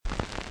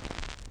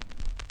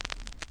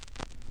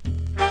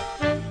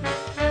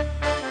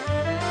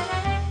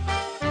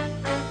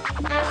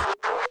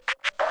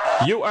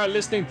You are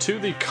listening to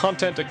the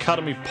Content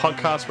Academy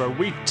podcast, where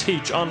we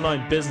teach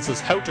online businesses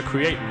how to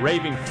create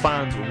raving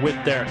fans with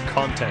their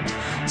content.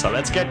 So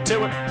let's get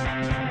to it.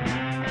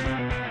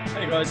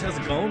 Hey guys, how's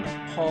it going?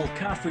 Paul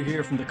Caffrey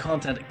here from the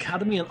Content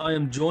Academy, and I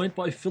am joined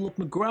by Philip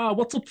McGrath.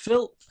 What's up,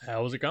 Phil?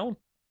 How's it going?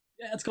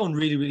 Yeah, it's going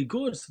really, really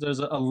good. So there's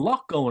a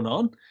lot going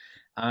on.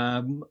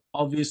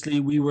 Obviously,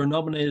 we were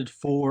nominated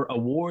for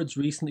awards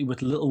recently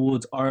with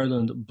Littlewoods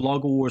Ireland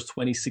Blog Awards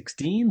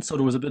 2016. So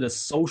there was a bit of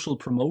social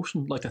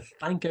promotion. I'd like to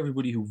thank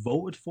everybody who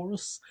voted for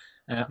us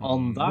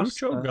on that.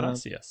 Mucho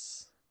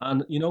gracias.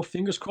 And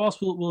fingers crossed,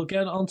 we'll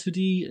get onto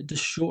the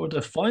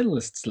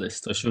finalists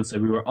list. I should say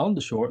we were on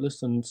the short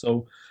list, and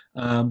so,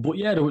 but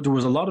yeah, there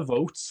was a lot of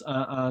votes,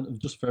 and I'm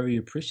just very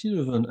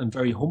appreciative and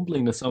very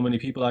humbling that so many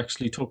people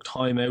actually took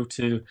time out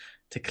to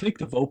click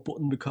the vote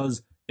button,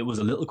 because it was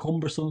a little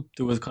cumbersome.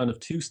 There was kind of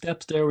 2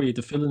 steps there where you had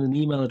to fill in an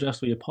email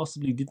address where you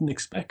possibly didn't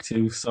expect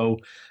to. So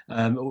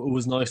it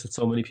was nice that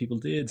so many people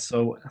did.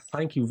 So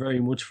thank you very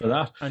much for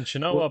that. And you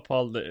know what,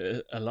 Paul?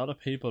 A lot of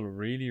people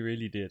really,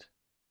 really did.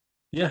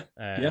 Yeah.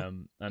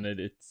 And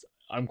it's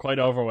I'm quite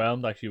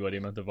overwhelmed actually by the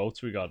amount of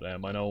votes we got. I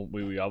know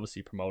we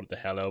obviously promoted the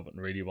hell out of it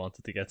and really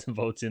wanted to get some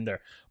votes in there,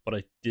 but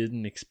I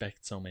didn't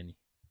expect so many.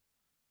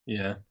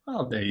 Yeah.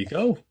 Well, there you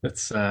go.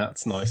 It's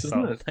nice,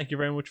 isn't it? Thank you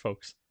very much,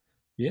 folks.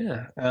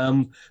 Yeah.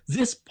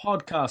 This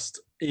podcast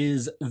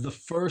is the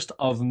first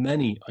of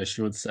many, I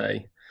should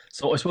say.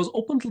 So I suppose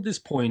up until this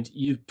point,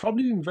 you've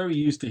probably been very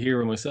used to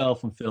hearing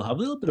myself and Phil have a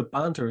little bit of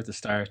banter at the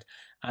start,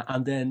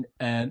 and then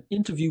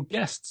interview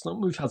guests.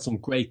 And we've had some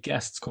great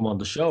guests come on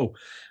the show.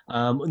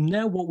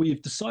 Now what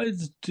we've decided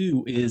to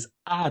do is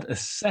add a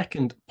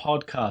second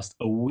podcast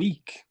a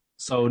week.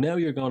 So now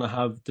you're going to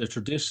have the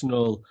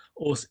traditional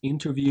us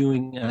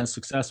interviewing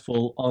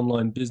successful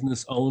online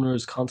business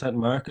owners, content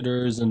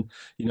marketers, and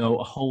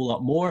a whole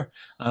lot more.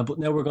 But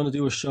now we're going to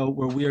do a show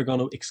where we are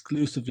going to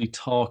exclusively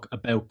talk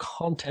about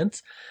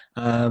content.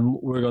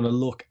 We're going to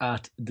look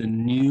at the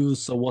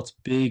news, so what's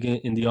big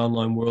in the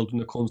online world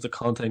when it comes to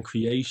content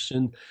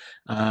creation.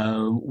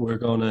 We're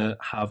going to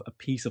have a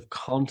piece of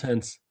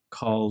content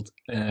called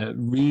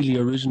really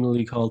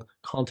originally called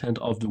Content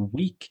of the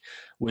Week,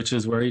 which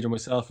is where either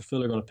myself or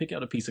Phil are going to pick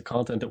out a piece of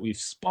content that we've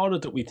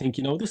spotted that we think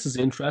this is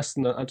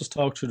interesting, and just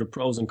talk through the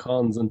pros and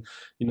cons and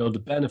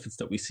the benefits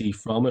that we see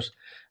from it.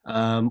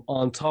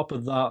 On top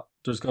of that,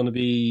 there's going to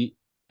be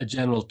a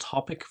general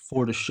topic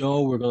for the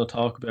show. We're going to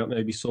talk about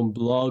maybe some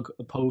blog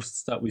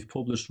posts that we've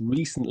published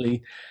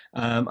recently,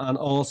 and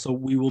also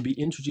we will be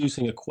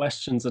introducing a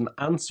questions and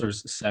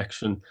answers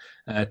section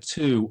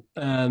too.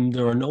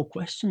 There are no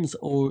questions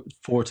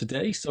for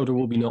today, so there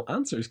will be no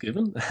answers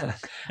given.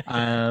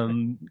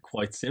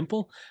 Quite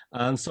simple.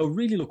 And so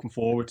really looking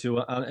forward to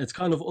it. And it's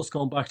kind of us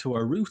going back to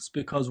our roots,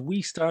 because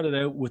we started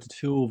out with the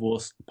 2 of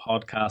us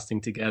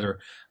podcasting together.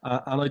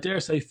 And I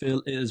dare say,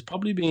 Phil, it has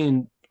probably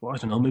been, I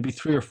don't know, maybe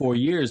 3 or 4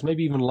 years,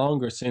 maybe even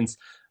longer, since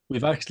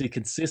we've actually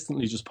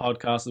consistently just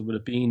podcasted with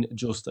it being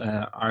just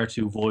our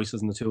 2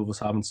 voices and the 2 of us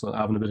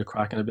having a bit of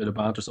crack and a bit of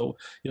banter. So,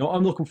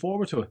 I'm looking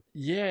forward to it.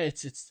 Yeah,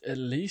 it's at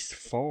least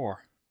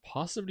 4,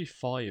 possibly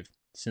 5,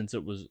 since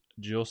it was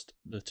just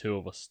the 2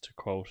 of us, to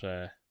quote,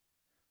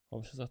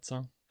 what was that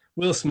song?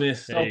 Will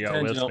Smith. There you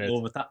go, Will Smith.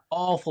 Love it. That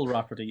awful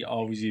rapper that you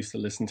always used to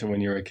listen to when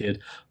you were a kid.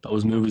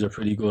 Those movies are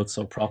pretty good,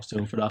 so props to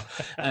him for that.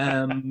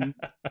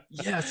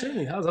 Yeah, it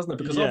certainly has, hasn't it?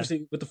 Because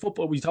obviously with the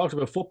football, we talked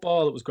about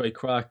football, it was great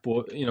crack,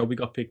 but we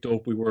got picked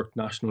up, we worked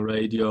national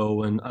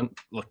radio, and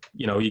look,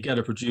 you get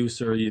a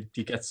producer, you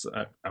get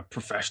a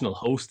professional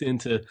host in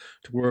to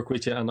work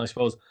with you, and I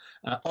suppose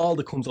all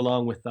that comes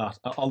along with that,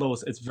 although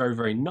it's very,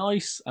 very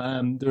nice,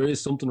 there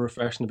is something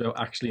refreshing about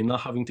actually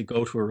not having to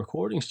go to a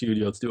recording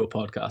studio to do a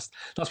podcast.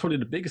 That's probably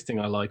the biggest thing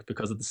I like,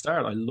 because at the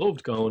start I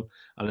loved going,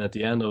 and at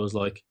the end I was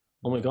like,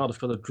 oh my god, I've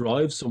got to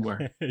drive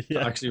somewhere to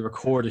actually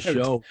record a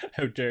show.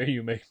 How dare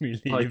you make me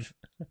leave? Like,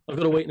 I've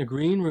got to wait in a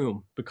green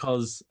room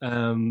because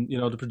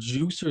the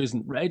producer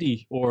isn't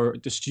ready, or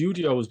the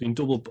studio has been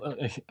double.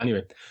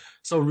 Anyway,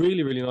 so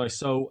really, really nice.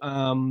 So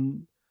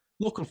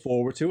looking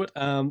forward to it.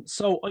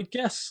 So I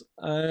guess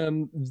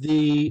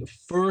the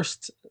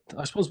first,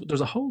 I suppose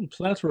there's a whole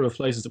plethora of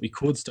places that we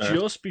could start.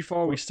 Just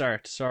before we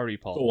start, sorry,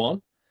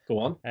 Paul. Go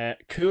on.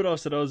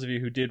 Kudos to those of you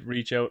who did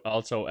reach out.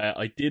 Also,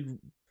 I did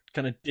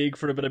kind of dig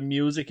for a bit of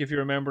music, if you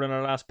remember, in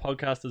our last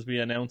podcast, as we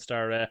announced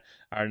our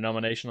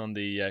nomination on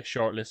the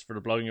shortlist for the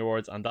Blogging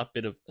Awards, and that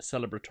bit of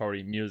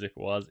celebratory music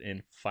was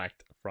in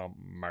fact from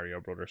Mario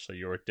Brothers. So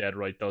you were dead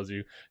right, those of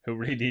you who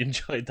really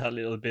enjoyed that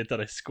little bit that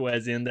I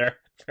squeeze in there.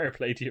 Fair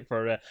play to you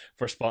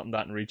for spotting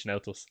that and reaching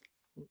out to us.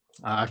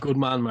 Good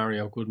man,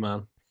 Mario, good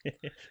man.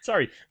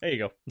 Sorry, there you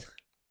go.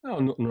 Oh,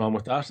 nothing wrong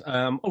with that.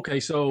 Okay,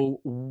 so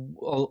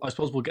I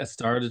suppose we'll get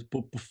started.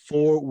 But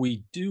before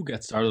we do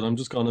get started, I'm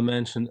just going to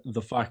mention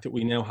the fact that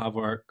we now have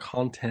our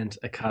Content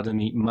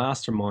Academy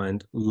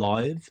Mastermind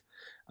live.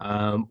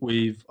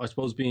 We've, I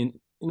suppose, been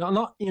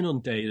not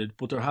inundated,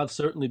 but there have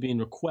certainly been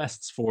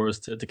requests for us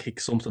to kick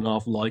something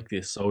off like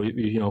this. So,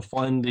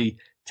 finally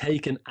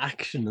taken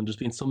action, and there's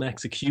been some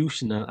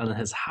execution, and it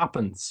has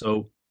happened.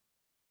 So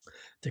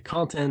The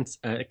Content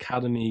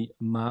Academy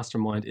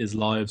Mastermind is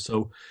live.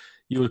 So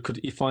you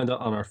find that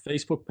on our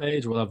Facebook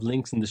page. We'll have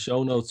links in the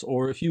show notes,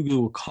 or if you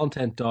Google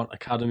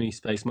content.academy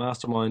space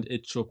mastermind,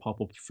 it should pop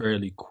up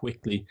fairly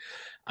quickly.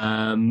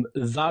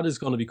 That is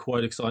going to be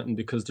quite exciting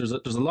because there's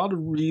a lot of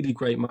really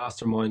great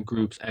mastermind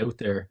groups out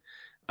there.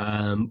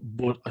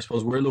 But I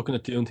suppose we're looking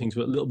at doing things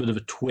with a little bit of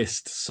a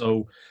twist.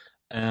 So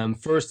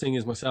first thing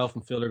is myself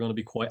and Phil are going to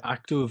be quite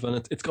active,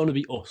 and it's going to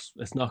be us.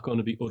 It's not going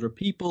to be other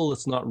people.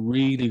 It's not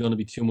really going to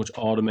be too much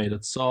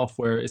automated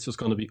software. It's just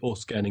going to be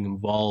us getting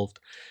involved.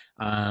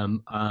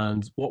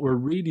 And what we're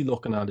really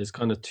looking at is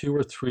kind of two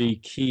or three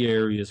key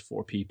areas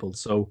for people.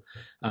 So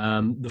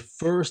the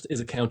first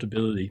is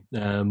accountability.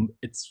 I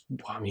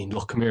mean,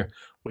 look, come here.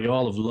 We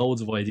all have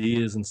loads of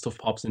ideas and stuff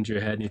pops into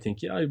your head, and you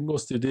think, yeah, I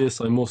must do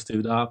this, I must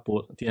do that.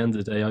 But at the end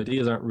of the day,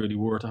 ideas aren't really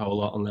worth a whole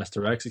lot unless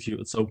they're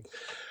executed. So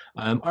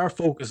our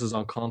focus is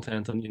on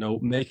content and,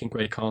 making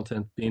great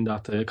content, being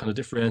that kind of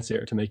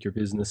differentiator to make your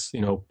business,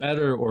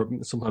 better, or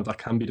sometimes that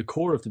can be the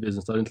core of the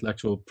business, that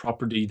intellectual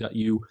property that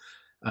you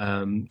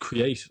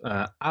create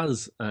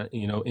as,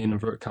 in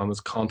inverted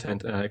commas,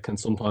 content can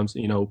sometimes,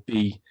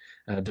 be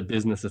the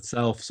business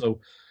itself.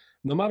 So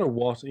no matter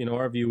what,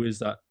 our view is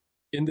that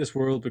in this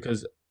world,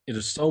 because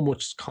there's so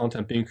much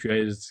content being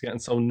created, it's getting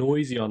so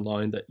noisy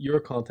online, that your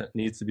content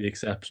needs to be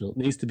exceptional. It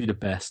needs to be the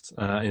best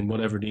in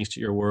whatever niche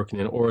that you're working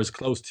in, or as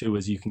close to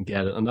as you can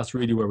get it. And that's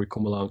really where we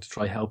come along to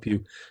try help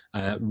you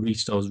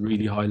reach those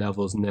really high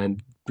levels, and then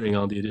bring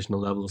on the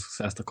additional level of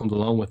success that comes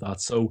along with that.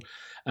 So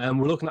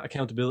we're looking at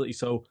accountability.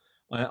 So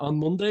on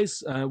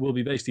Mondays, we'll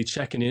be basically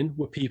checking in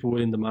with people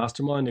within the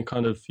mastermind and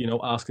kind of,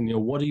 asking,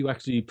 what are you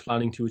actually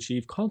planning to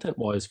achieve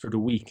content-wise for the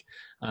week?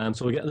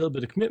 So we get a little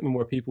bit of commitment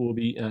where people will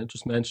be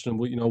just mentioning,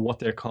 what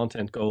their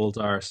content goals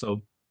are.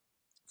 So,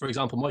 for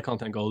example, my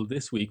content goal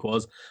this week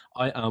was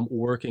I am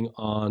working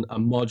on a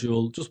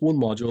module, just one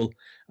module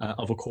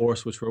of a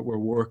course which we're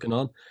working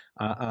on.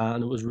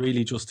 And it was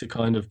really just to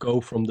kind of go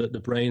from the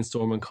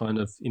brainstorm and kind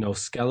of,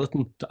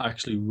 skeleton to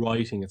actually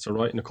writing it. So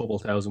writing a couple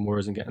thousand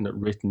words and getting it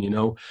written,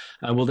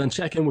 And we'll then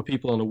check in with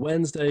people on a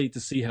Wednesday to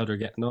see how they're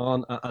getting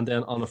on. And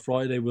then on a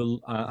Friday,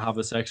 we'll have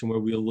a section where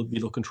we'll be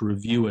looking to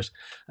review it.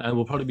 And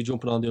we'll probably be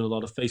jumping on doing a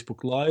lot of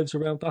Facebook Lives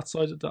around that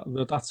side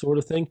of that sort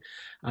of thing.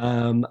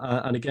 And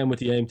again, with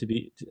the aim to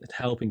be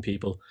helping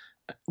people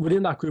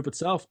within that group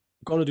itself.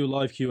 We're going to do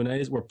live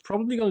Q&As. We're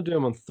probably going to do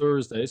them on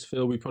Thursdays.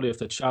 Phil, we probably have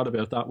to chat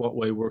about that, what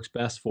way works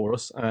best for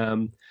us.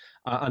 And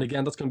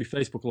again, that's going to be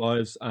Facebook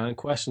Lives and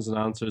questions and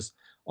answers,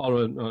 all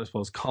around, I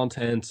suppose,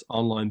 content,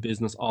 online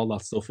business, all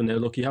that stuff. And now,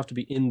 look, you have to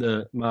be in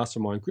the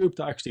mastermind group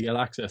to actually get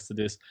access to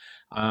this.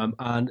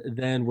 And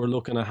then we're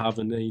looking at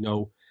having,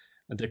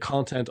 the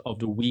content of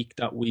the week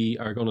that we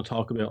are going to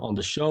talk about on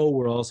the show.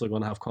 We're also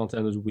going to have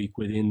content of the week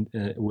within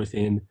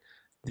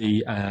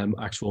the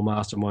actual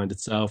mastermind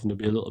itself, and there'll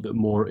be a little bit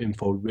more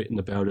info written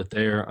about it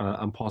there,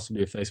 and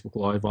possibly a Facebook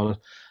Live on it.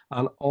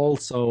 And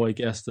also, I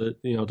guess the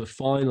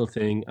final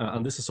thing,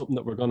 and this is something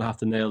that we're going to have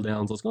to nail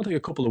down, so it's going to take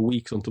a couple of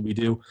weeks until we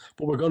do,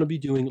 but we're going to be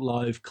doing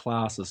live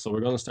classes. So we're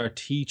going to start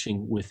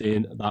teaching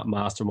within that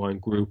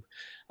mastermind group.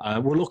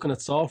 We're looking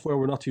at software.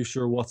 We're not too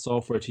sure what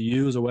software to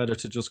use, or whether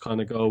to just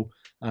kind of go,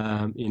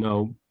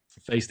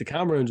 face the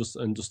camera and just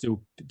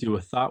do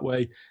it that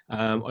way.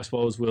 I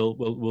suppose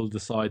we'll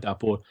decide that.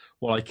 But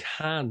what I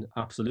can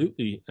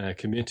absolutely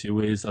commit to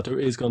is that there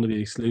is going to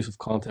be exclusive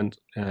content,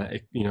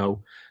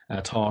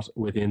 taught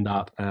within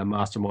that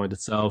mastermind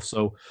itself.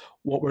 So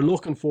what we're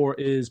looking for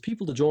is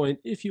people to join.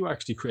 If you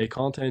actually create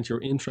content,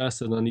 you're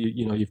interested, and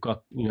you've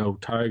got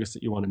targets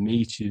that you want to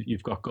meet,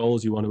 you've got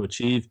goals you want to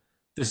achieve.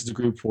 This is the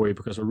group for you,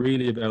 because we're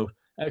really about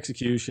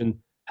execution,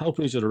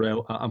 helping each other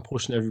out, and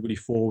pushing everybody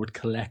forward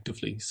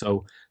collectively.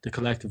 So the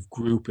collective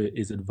group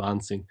is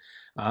advancing.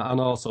 And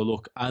also,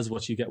 look, as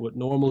what you get with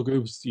normal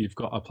groups, you've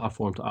got a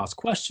platform to ask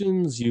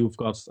questions. You've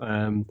got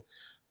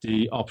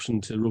the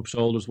option to rub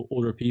shoulders with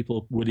other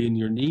people within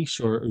your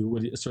niche, or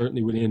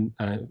certainly within,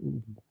 I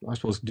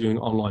suppose, doing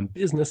online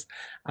business.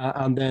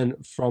 And then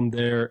from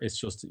there, it's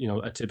just,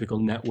 a typical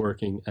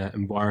networking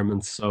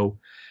environment. So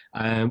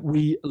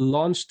we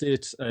launched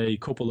it a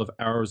couple of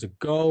hours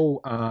ago,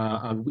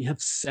 and we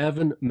have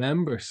 7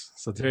 members.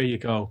 So there you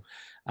go.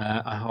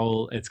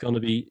 It's going to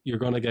be, you're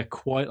going to get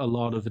quite a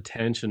lot of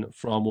attention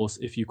from us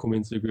if you come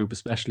into the group,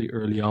 especially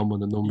early on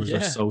when the numbers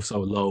are so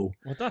low.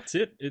 Well, that's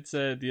it. It's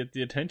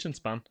the attention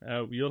span.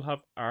 You'll have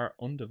our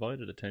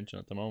undivided attention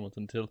at the moment,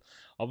 until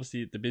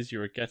obviously the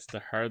busier it gets, the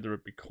harder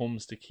it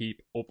becomes to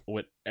keep up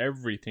with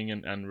everything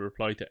and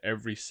reply to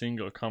every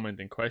single comment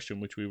and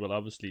question, which we will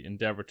obviously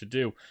endeavour to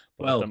do.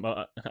 But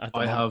well,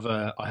 I have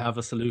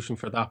a solution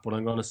for that, but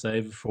I'm going to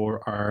save it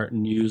for our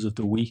news of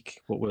the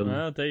week.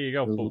 But there you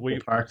go. We'll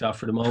park that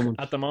for the moment.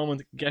 At the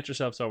moment, get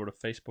yourselves over to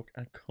Facebook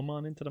and come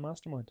on into the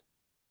mastermind.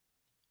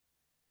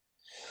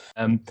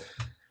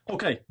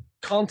 Okay,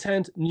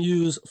 content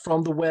news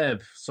from the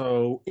web.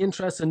 So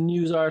interesting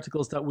news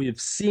articles that we have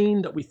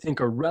seen that we think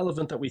are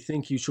relevant, that we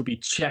think you should be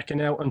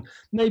checking out, and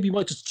maybe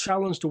might just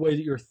challenge the way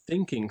that you're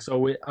thinking. So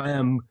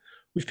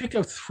we've picked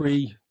out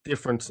 3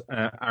 different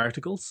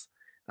articles.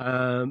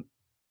 Um,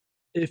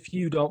 if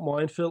you don't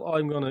mind, Phil,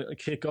 I'm going to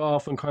kick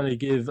off and kind of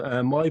give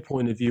my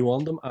point of view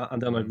on them,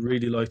 and then I'd Mm,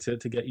 really like to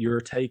get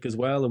your take as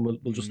well, and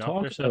we'll just knock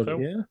talk yourself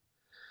about it. out.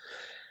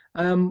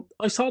 Yeah.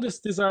 I saw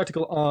this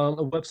article on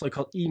a website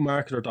called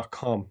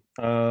emarketer.com,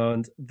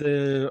 and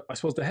the I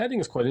suppose the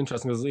heading is quite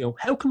interesting because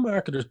how can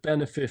marketers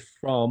benefit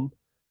from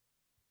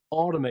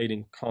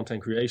automating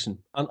content creation?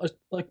 And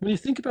like when you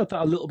think about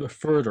that a little bit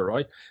further,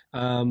 right?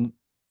 Um,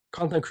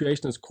 Content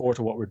creation is core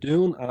to what we're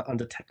doing, and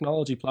the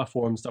technology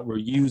platforms that we're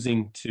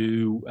using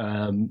to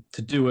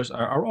do it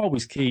are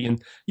always key.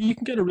 And you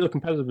can get a real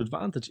competitive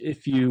advantage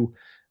if you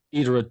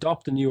either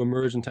adopt a new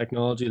emerging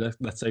technology,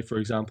 let's say for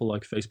example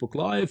like Facebook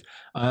Live,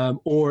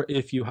 or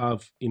if you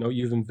have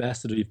you've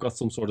invested or you've got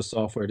some sort of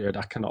software there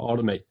that can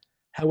automate.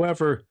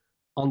 However,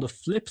 on the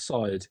flip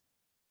side,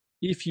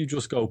 if you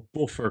just go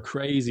buffer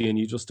crazy and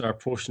you just start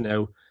pushing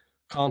out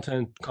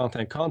content,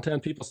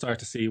 people start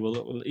to see,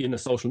 well, in a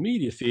social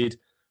media feed,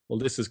 well,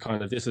 this is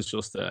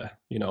just a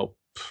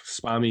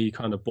spammy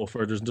kind of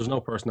buffer. There's no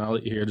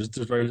personality here. There's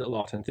very little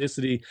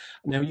authenticity.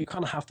 Now you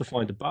kind of have to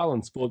find a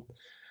balance, but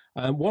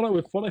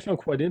what I found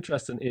quite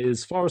interesting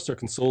is Forrester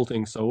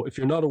Consulting. So if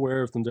you're not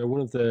aware of them, they're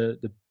one of the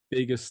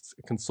biggest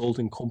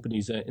consulting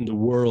companies in the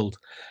world,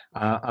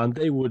 and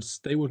they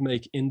would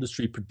make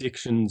industry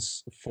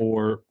predictions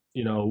for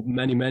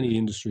many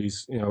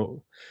industries.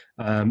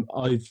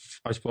 I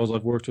suppose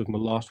I've worked with them a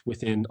lot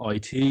within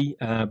IT.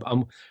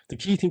 The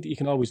key thing that you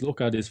can always look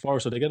at is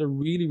Forrester. They get a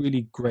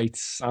really great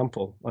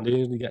sample, and they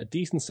usually get a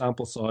decent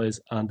sample size,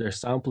 and they're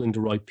sampling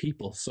the right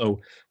people. So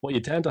what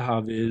you tend to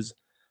have is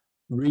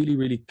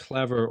really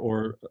clever,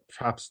 or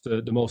perhaps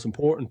the most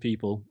important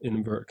people in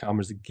inverted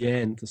commas,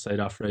 again to say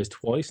that phrase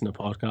twice in a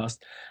podcast,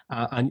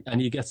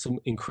 and you get some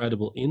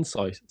incredible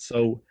insight.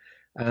 So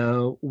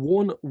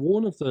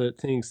one of the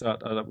things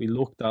that we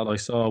looked at, I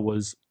saw,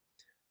 was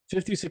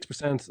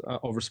 56%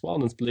 of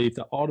respondents believe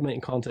that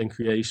automating content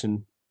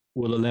creation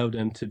will allow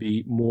them to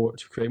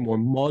create more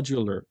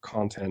modular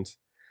content,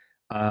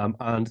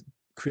 and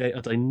create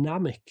a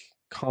dynamic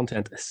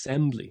content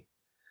assembly.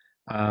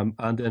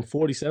 And then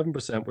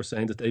 47% were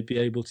saying that they'd be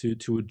able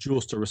to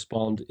adjust or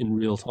respond in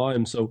real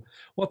time. So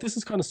what this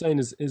is kind of saying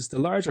is the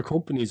larger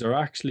companies are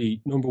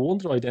actually, number one,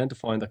 they're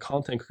identifying that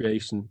content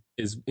creation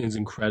is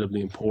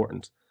incredibly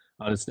important.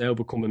 And it's now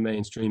becoming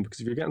mainstream, because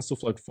if you're getting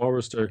stuff like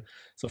Forrester,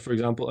 so for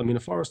example, I mean, a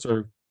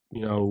Forrester,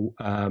 you know,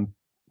 um,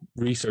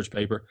 research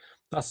paper,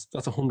 that's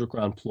 100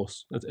 grand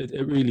plus.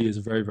 It really is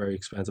very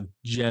expensive.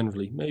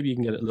 Generally, maybe you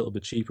can get it a little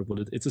bit cheaper,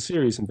 but it's a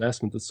serious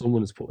investment that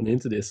someone is putting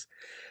into this.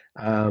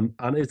 And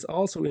it's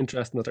also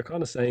interesting that they're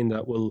kind of saying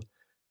that, well,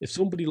 if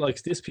somebody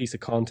likes this piece of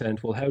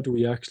content, well, how do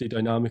we actually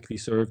dynamically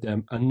serve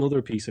them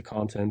another piece of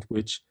content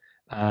which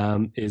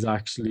is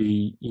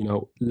actually,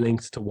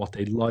 linked to what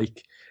they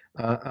like?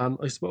 And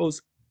I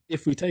suppose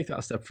if we take that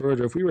a step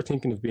further, if we were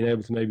thinking of being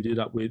able to maybe do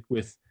that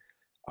with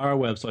our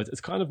websites, it's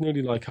kind of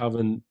nearly like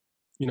having,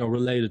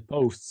 related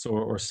posts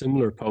or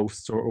similar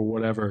posts or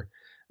whatever,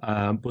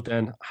 but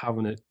then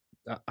having it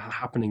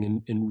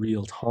happening in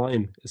real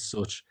time as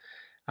such.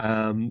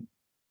 Um,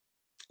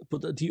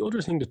 but the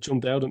other thing that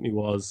jumped out at me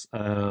was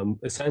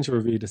essentially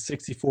revealed that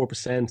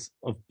 64%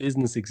 of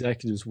business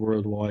executives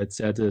worldwide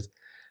said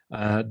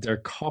that their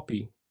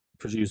copy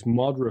produced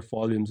moderate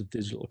volumes of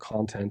digital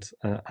content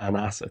and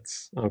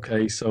assets.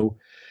 Okay, so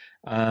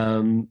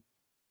um,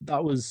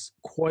 that was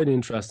quite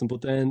interesting. But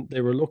then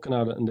they were looking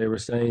at it and they were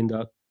saying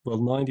that, well,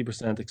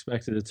 90%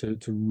 expected it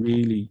to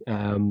really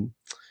to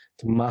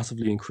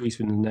massively increase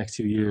within the next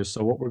 2 years.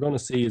 So what we're going to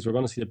see is we're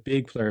going to see the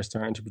big players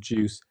starting to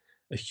produce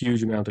a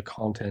huge amount of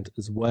content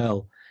as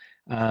well.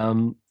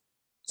 Um,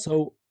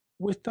 so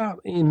with that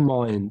in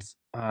mind,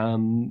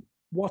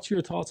 what's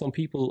your thoughts on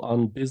people,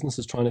 on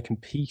businesses trying to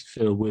compete,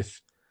 Phil,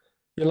 with,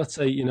 let's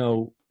say,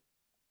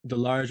 the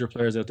larger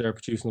players out there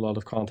producing a lot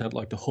of content,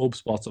 like the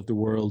HubSpots of the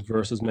world,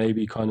 versus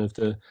maybe kind of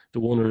the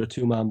one or the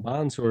two-man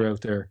bands who are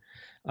out there.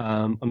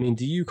 I mean,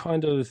 do you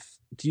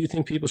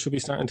think people should be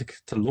starting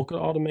to look at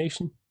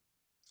automation?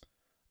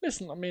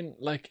 Listen, I mean,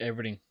 like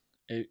everything,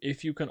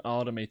 if you can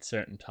automate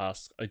certain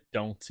tasks, I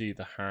don't see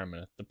the harm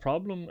in it. The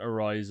problem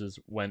arises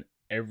when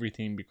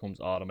everything becomes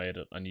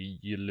automated and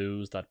you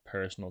lose that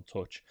personal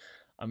touch.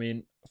 I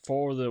mean,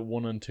 for the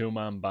one and two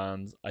man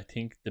bands, I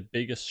think the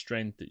biggest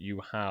strength that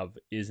you have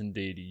is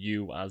indeed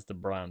you as the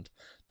brand.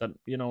 That,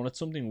 and it's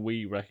something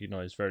we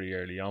recognized very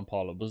early on,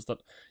 Paula, was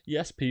that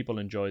yes, people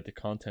enjoyed the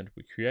content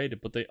we created,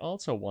 but they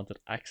also wanted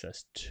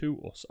access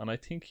to us. And I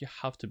think you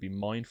have to be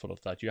mindful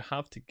of that. You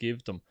have to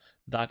give them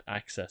that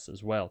access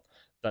as well,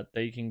 that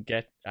they can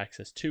get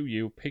access to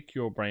you, pick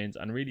your brains,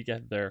 and really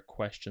get their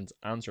questions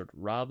answered,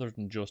 rather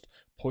than just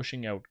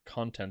pushing out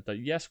content that,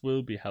 yes,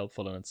 will be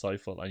helpful and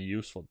insightful and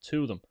useful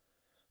to them,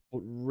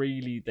 but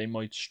really they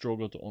might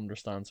struggle to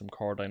understand some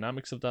core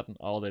dynamics of that, and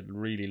all they'd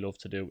really love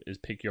to do is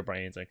pick your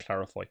brains and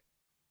clarify.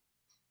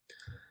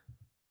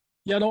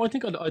 Yeah, no, I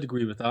think I'd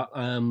agree with that.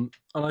 And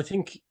I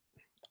think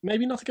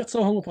maybe not to get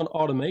so hung up on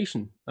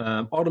automation.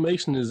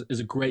 Automation is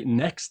a great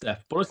next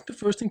step, but I think the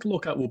first thing to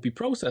look at would be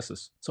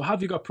processes. So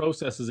have you got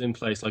processes in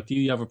place? Like, do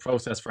you have a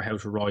process for how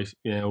to write?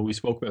 We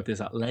spoke about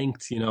this at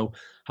length.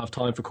 Have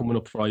time for coming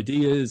up for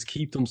ideas,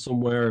 keep them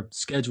somewhere,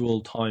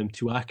 schedule time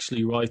to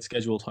actually write,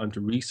 schedule time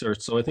to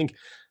research. So I think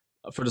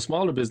for the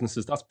smaller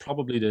businesses, that's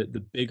probably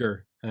the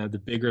bigger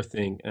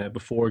thing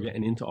before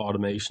getting into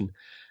automation,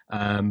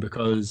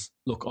 because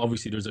look,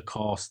 obviously there's a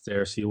cost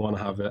there, so you want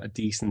to have a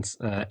decent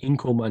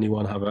income, and you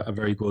want to have a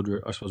very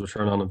good, I suppose,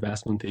 return on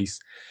investment piece.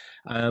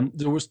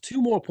 There was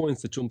two more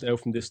points that jumped out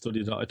from this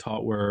study that I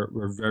thought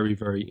were very,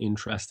 very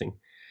interesting.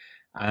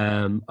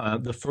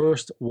 The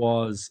first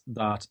was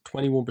that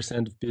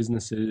 21% of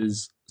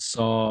businesses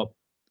saw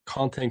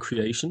content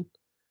creation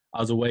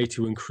as a way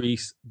to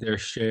increase their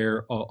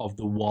share of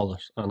the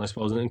wallet. And I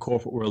suppose in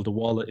corporate world, the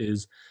wallet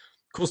is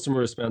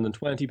customer is spending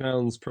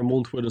 £20 per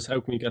month with us. How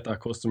can we get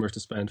that customer to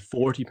spend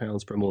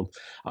 £40 per month?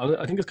 And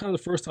I think it's kind of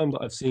the first time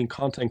that I've seen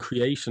content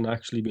creation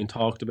actually being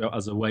talked about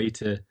as a way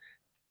to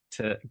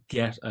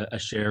get a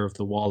share of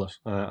the wallet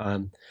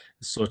and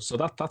such. So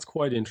that's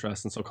quite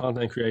interesting. So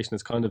content creation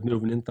is kind of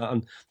moving into that,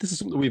 and this is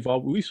something that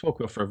we've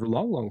spoken about for a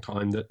long, long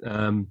time.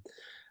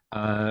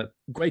 That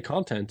great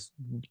content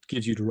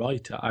gives you the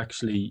right to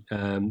actually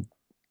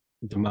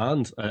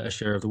demand a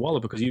share of the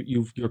wallet, because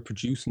you're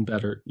producing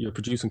better, you're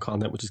producing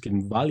content which is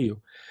giving value.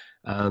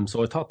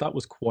 So I thought that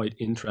was quite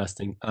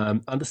interesting.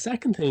 And the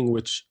second thing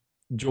which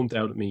jumped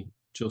out at me,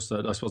 just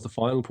that I suppose the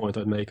final point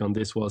I'd make on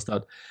this was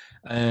that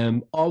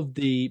of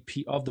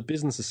the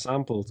businesses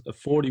sampled,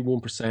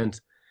 41%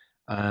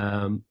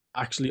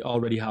 actually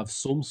already have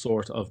some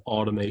sort of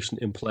automation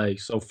in play.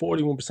 So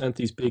 41% of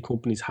these big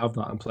companies have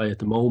that in play at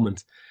the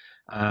moment.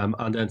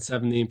 And then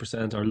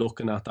 17% are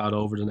looking at that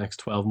over the next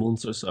 12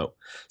 months or so.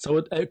 So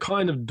it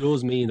kind of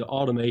does mean that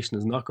automation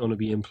is not going to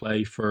be in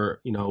play for,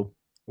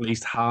 at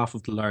least half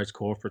of the large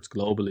corporates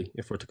globally,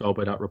 if we're to go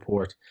by that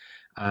report.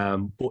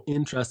 But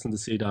interesting to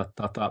see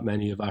that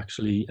many have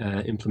actually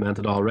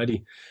implemented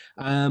already.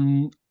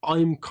 I'm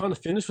kind of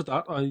finished with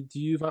that. Do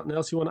you have anything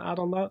else you want to add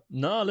on that?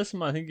 No,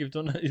 listen, I think you've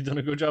done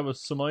a good job of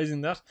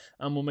summarising that,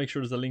 and we'll make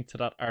sure there's a link to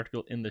that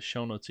article in the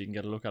show notes so you can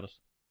get a look at it.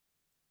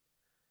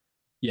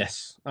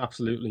 Yes,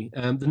 absolutely.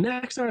 The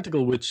next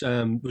article which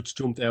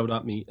jumped out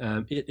at me,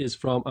 it is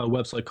from a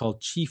website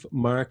called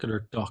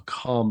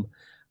chiefmarketer.com.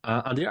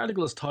 And the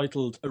article is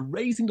titled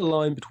 "Erasing the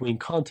Line Between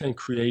Content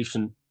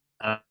Creation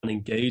and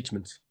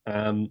Engagement."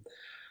 And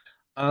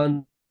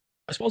I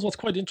suppose what's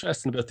quite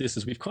interesting about this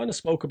is we've kind of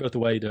spoke about the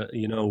way that,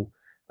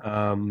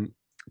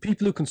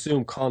 people who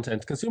consuming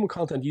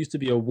content used to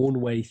be a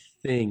one-way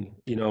thing.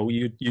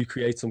 You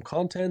create some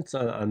content,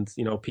 and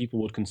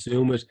people would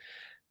consume it.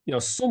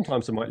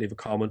 Sometimes they might leave a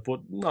comment,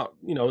 but not,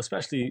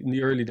 especially in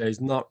the early days,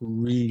 not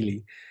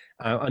really.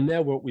 And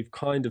now what we've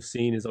kind of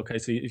seen is, okay,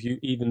 so if you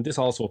even, this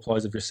also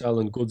applies if you're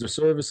selling goods or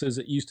services.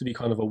 It used to be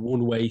kind of a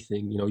one-way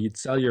thing. You'd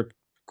sell your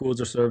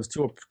goods or service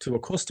to a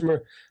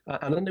customer,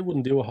 and then they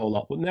wouldn't do a whole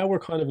lot. But now we're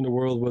kind of in a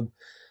world where,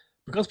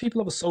 because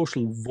people have a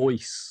social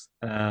voice,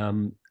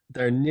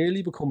 they're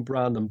nearly become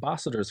brand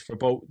ambassadors for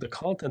both the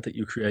content that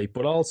you create,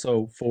 but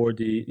also for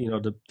the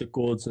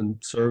goods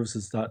and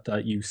services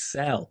that you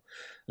sell.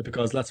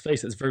 Because let's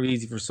face it, it's very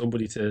easy for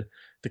somebody to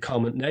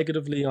comment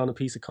negatively on a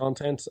piece of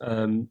content,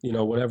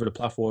 whatever the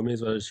platform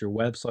is, whether it's your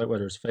website,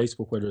 whether it's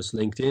Facebook, whether it's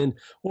LinkedIn,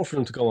 or for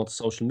them to go onto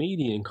social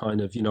media and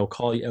kind of,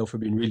 call you out for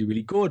being really,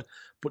 really good,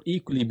 but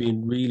equally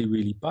being really,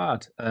 really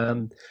bad.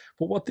 But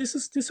what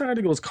this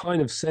article is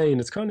kind of saying,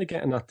 it's kind of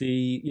getting at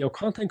the,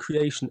 content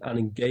creation and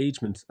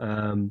engagement,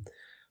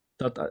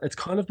 that it's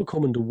kind of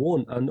becoming the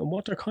one. And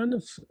what they're kind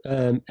of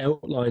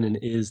outlining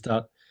is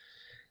that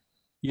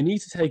you need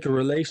to take a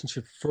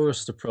relationship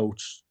first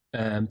approach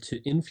to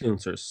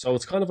influencers. So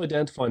it's kind of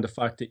identifying the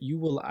fact that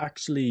you'll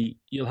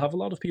have a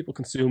lot of people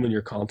consuming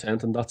your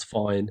content, and that's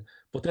fine.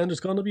 But then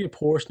there's going to be a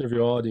portion of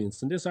your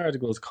audience, and this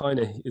article it's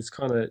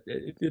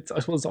I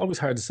suppose it's always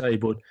hard to say,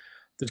 but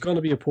there's going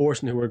to be a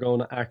portion who are going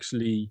to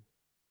actually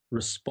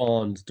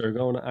respond. They're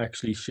going to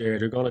actually share.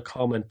 They're going to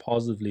comment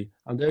positively,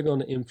 and they're going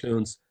to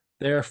influence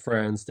their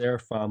friends, their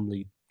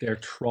family, their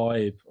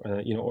tribe,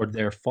 or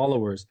their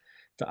followers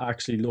to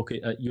actually look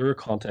at your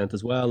content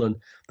as well. And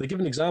they give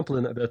an example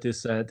about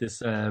this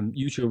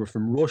YouTuber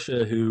from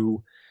Russia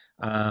who,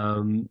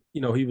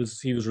 he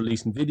was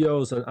releasing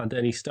videos, and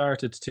then he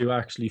started to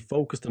actually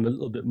focus them a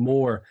little bit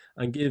more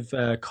and give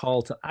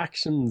call to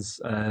actions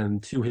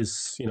to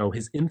his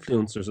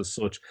influencers as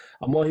such.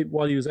 And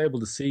what he was able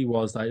to see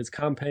was that his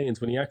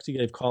campaigns, when he actually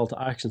gave call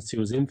to actions to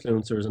his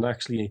influencers and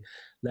actually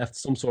left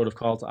some sort of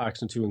call to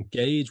action to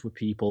engage with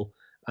people,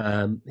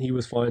 he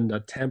was finding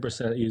that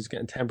 10%, he was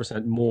getting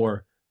 10%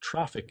 more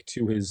traffic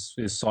to his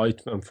site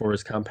for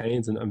his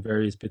campaigns and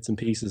various bits and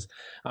pieces.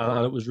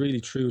 And it was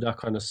really true, that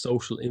kind of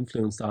social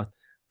influence that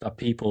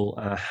people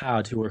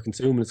had who were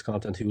consuming his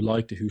content, who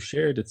liked it, who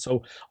shared it.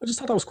 So I just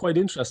thought that was quite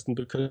interesting,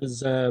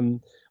 because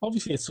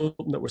obviously it's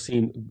something that we're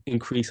seeing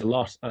increase a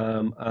lot.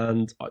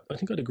 And I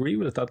think I'd agree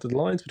with it, that the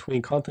lines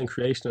between content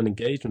creation and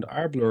engagement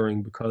are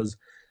blurring, because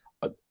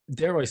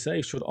dare I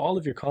say, should all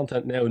of your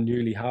content now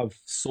nearly have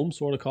some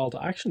sort of call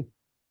to action?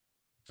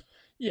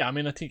 Yeah, I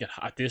mean, I think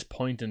at this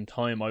point in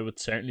time, I would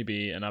certainly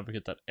be an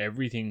advocate that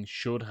everything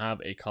should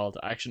have a call to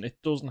action. It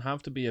doesn't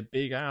have to be a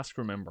big ask,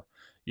 remember.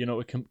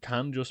 It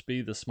can just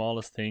be the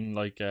smallest thing,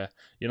 like,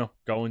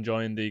 go and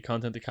join the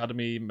Content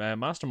Academy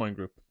mastermind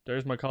group.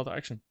 There's my call to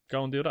action.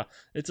 Go and do that.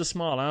 It's a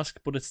small ask,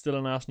 but it's still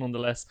an ask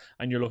nonetheless,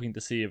 and you're looking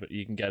to see if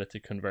you can get it to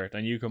convert,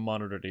 and you can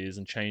monitor these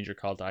and change your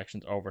call to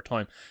actions over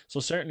time. So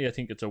certainly, I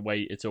think it's a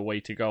way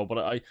to go. But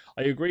I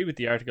agree with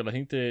the article. I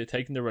think the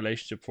taking the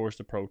relationship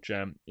first approach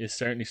is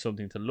certainly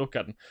something to look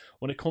at. And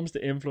when it comes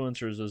to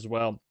influencers as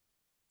well,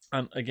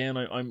 and again,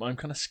 I'm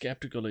kind of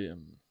skeptical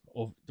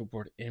of the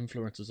word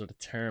influencers or the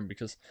term,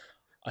 because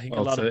I think a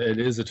Well, lot of it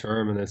is a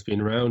term, and it's been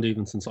around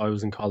even since I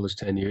was in college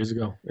 10 years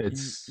ago. It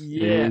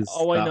yeah, is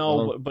oh, I that know,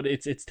 long. but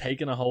it's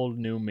taken a whole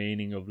new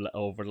meaning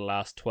over the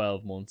last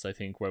 12 months, I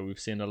think, where we've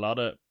seen a lot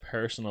of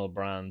personal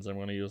brands. I'm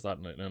going to use that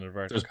in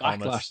inverted There's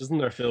commas. backlash, isn't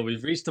there, Phil?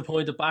 We've reached the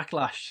point of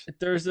backlash.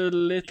 There's a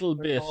little People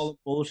are bit. calling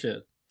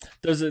bullshit.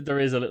 There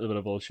is a little bit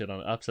of bullshit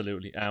on it,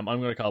 absolutely. I'm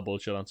going to call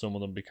bullshit on some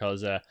of them,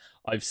 because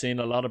I've seen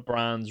a lot of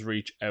brands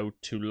reach out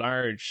to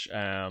large.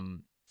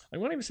 I'm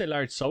going to even say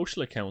large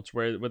social accounts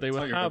where they I would thought you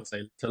were going have. to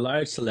say to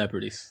large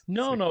celebrities. It's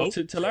No, like, no, oh,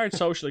 to large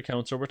social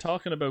accounts. So we're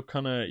talking about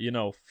kind of,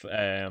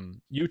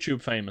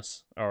 YouTube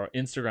famous or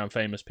Instagram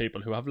famous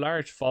people who have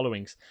large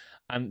followings,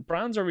 and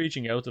brands are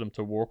reaching out to them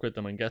to work with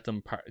them and get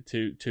them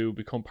to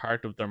become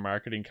part of their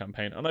marketing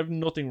campaign. And I've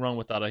nothing wrong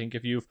with that. I think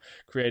if you've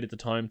created the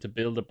time to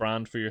build a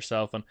brand for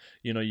yourself, and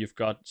you've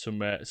got some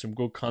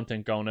good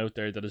content going out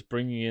there that is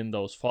bringing in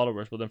those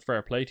followers, well then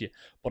fair play to you.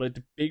 But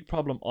the big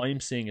problem I'm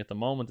seeing at the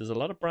moment is a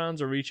lot of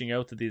brands are reaching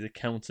out to these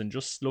accounts and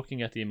just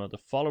looking at the amount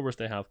of followers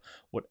they have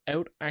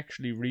without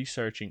actually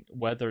researching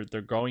whether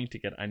they're going to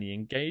get any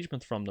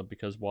engagement from them.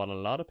 Because what a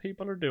lot of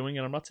people are doing,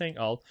 and I'm not saying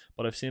all,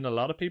 but I've seen a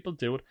lot of people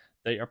do it,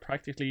 they are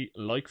practically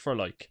like for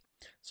like.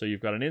 So you've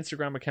got an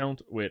Instagram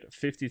account with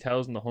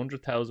 50,000,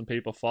 100,000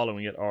 people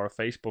following it, or a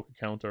Facebook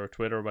account or a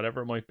Twitter or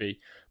whatever it might be,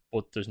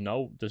 but there's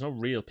no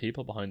real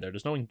people behind there.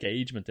 There's no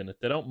engagement in it.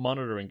 They don't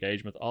monitor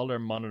engagement. All they're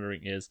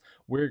monitoring is,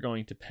 we're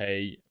going to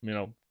pay,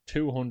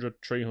 200,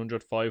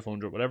 300,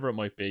 500, whatever it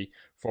might be,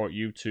 for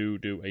you to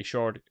do a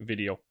short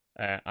video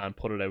and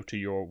put it out to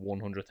your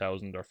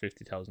 100,000 or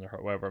 50,000 or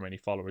however many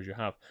followers you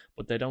have.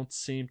 But they don't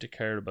seem to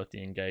care about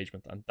the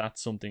engagement, and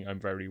that's something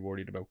I'm very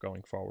worried about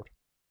going forward.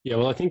 yeah.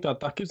 Well, I think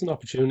that gives an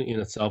opportunity in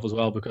itself as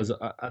well, because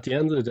at the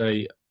end of the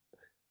day,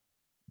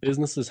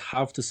 businesses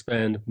have to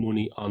spend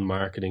money on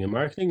marketing. And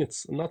marketing,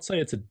 it's I'm not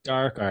saying it's a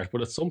dark art,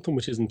 but it's something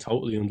which isn't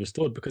totally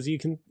understood, because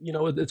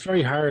it's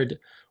very hard.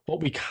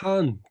 What we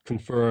can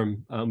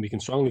confirm, we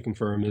can strongly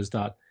confirm, is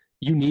that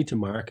you need to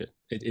market.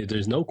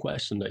 There's no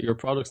question that your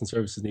products and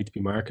services need to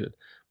be marketed,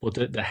 but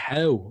the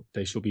how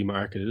they should be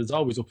marketed is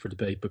always up for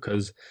debate,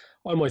 because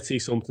I might see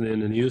something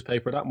in a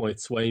newspaper that might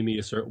sway me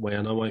a certain way,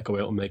 and I might go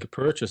out and make a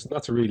purchase. And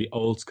that's a really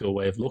old school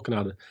way of looking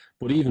at it.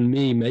 But even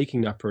me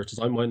making that purchase,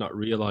 I might not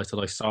realize that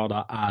I saw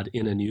that ad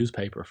in a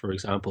newspaper, for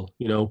example.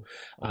 Oh,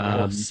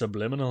 Um,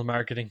 subliminal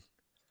marketing.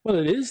 well,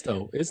 it is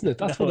though, isn't it?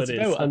 That's what No, it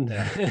it's is. about. And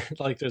Yeah.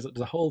 like, there's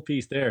a whole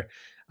piece there,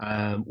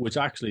 which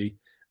actually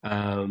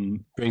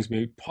brings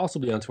me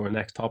possibly onto our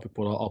next topic,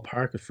 but I'll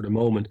park it for the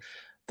moment.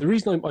 The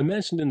reason I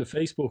mentioned in the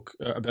Facebook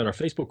about our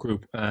Facebook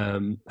group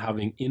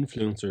having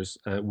influencers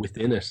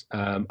within it,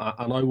 and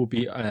I will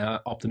be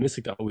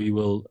optimistic that we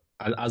will,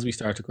 as we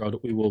start to grow,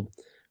 that we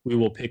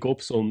will pick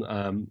up some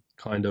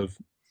kind of,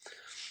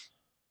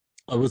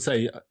 I would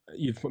say,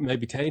 you've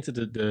maybe tainted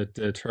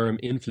the term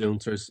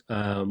influencers,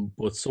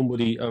 but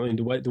somebody. I mean,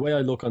 the way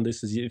I look on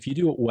this is, if you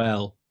do it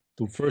well,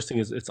 the first thing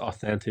is it's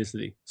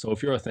authenticity. So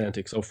if you're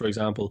authentic, so for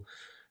example,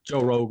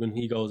 Joe Rogan,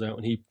 he goes out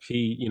and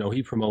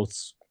he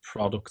promotes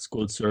products,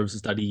 goods,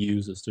 services that he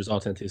uses. There's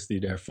authenticity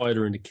there.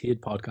 Fighter and the Kid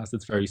podcast,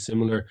 it's very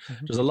similar.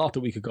 Mhm. There's a lot that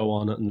we could go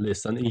on and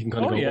list, and you can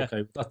kind of Oh go, yeah,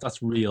 okay,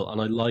 that's real,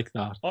 and I like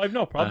that. I've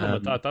no problem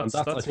with that. And That's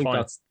that's I that's think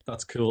fine.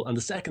 that's cool. And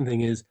the second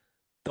thing is,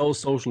 those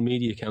social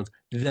media accounts,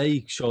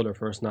 they show their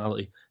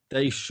personality.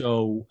 They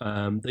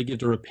give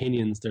their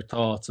opinions, their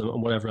thoughts,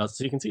 and whatever else.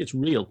 So you can see it's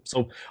real.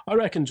 So I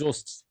reckon,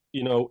 just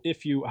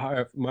if you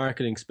have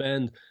marketing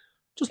spend,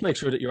 just make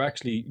sure that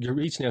you're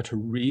reaching out to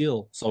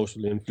real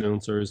social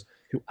influencers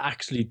who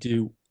actually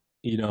do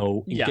Yeah,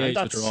 and engage with their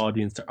that's.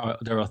 audience.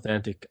 They're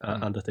authentic,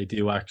 Mhm. and that they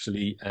do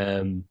actually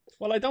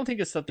Well, I don't think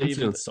it's that they even.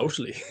 influence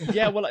socially.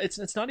 Yeah, well,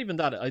 it's not even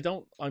that. I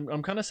don't.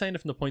 I'm kind of saying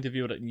it from the point of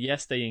view that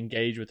yes, they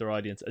engage with their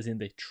audience, as in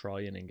they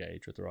try and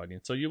engage with their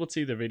audience. So you will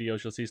see the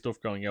videos, you'll see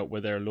stuff going out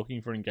where they're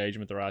looking for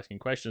engagement, they're asking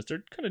questions,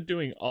 they're kind of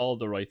doing all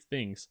the right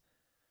things,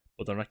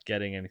 but they're not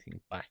getting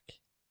anything back.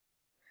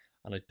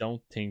 And I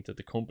don't think that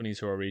the companies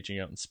who are reaching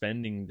out and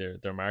spending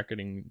their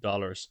marketing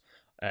dollars,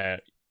 uh,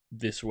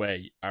 this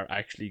way are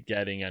actually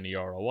getting any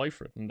ROI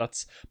for it. And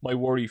that's my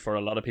worry for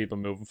a lot of people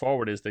moving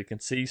forward, is they can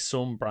see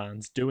some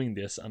brands doing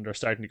this and they're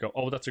starting to go,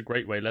 oh, that's a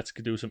great way, let's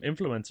do some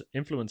influence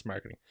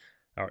marketing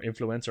or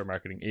influencer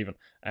marketing even.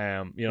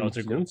 It's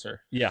a Influencer.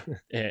 yeah,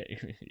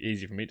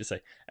 easy for me to say.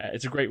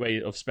 It's a great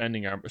way of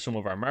spending some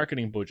of our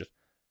marketing budget,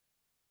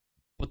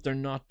 but they're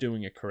not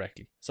doing it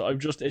correctly. So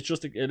it's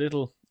just a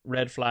little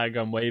red flag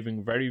I'm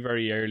waving very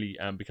very early,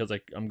 because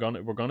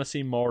we're gonna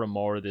see more and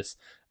more of this,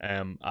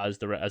 as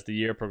the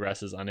year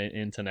progresses and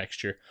into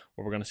next year,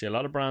 where we're gonna see a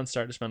lot of brands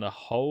start to spend a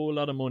whole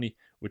lot of money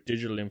with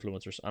digital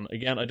influencers. And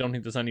again, I don't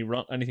think there's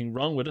anything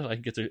wrong with it. I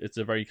think it's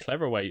a very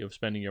clever way of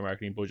spending your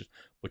marketing budget,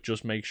 but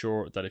just make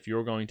sure that if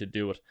you're going to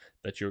do it,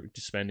 that you're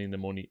spending the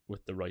money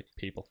with the right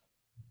people.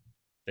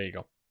 There you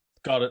go.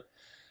 Got it.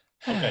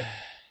 Okay.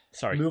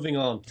 Sorry. Moving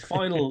on.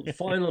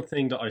 Final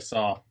thing that I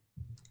saw.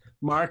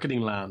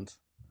 Marketing Land.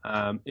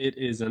 It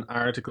is an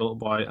article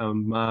by a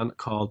man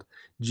called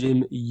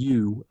Jim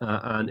Yu,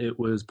 and it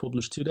was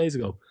published 2 days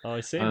ago. Oh,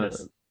 I've seen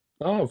this.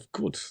 Oh,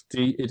 good.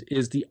 It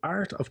is the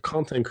art of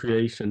content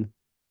creation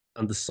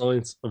and the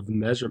science of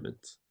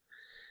measurement.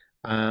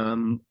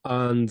 And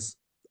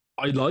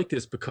I like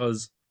this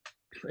because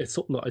it's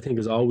something that I think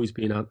has always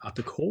been at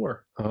the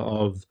core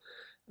of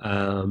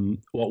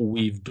what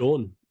we've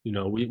done.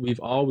 We've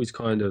always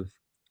kind of,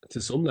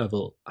 to some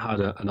level,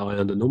 had an eye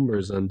on the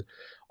numbers, and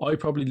I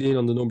probably lean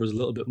on the numbers a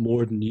little bit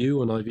more than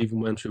you. And I've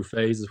even went through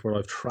phases where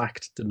I've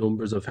tracked the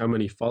numbers of how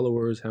many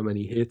followers, how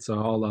many hits, and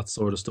all that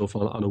sort of stuff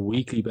on a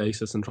weekly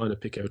basis, and trying to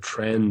pick out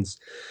trends.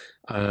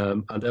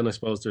 And then I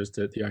suppose there's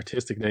the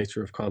artistic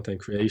nature of content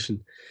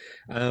creation.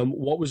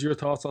 What was your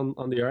thoughts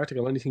on the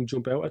article? Anything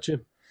jump out at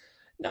you?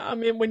 No, I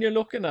mean, when you're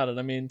looking at it,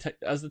 I mean,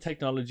 as the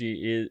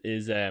technology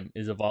is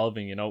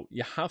evolving,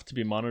 you have to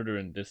be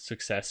monitoring the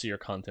success of your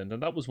content,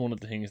 and that was one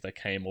of the things that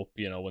came up,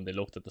 when they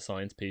looked at the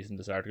science piece in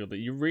this article, that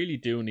you really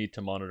do need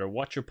to monitor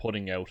what you're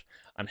putting out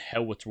and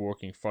how it's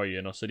working for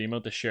you. So the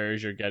amount of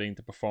shares you're getting,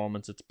 the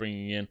performance it's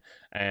bringing in,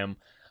 and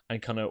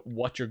kind of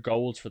what your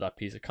goals for that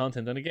piece of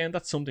content. And again,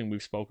 that's something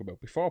we've spoke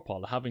about before,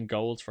 Paul, having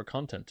goals for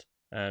content.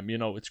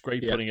 It's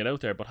great putting it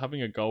out there, but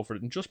having a go for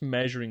it and just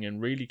measuring and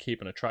really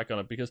keeping a track on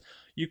it, because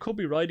you could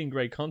be writing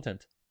great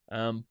content,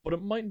 but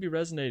it mightn't be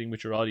resonating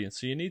with your audience.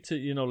 So you need to,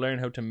 learn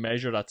how to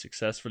measure that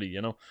successfully.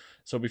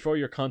 So before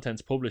your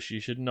content's published, you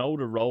should know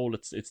the role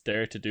it's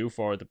there to do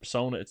for, the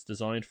persona it's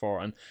designed for,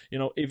 and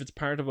if it's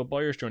part of a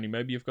buyer's journey,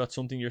 maybe you've got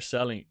something you're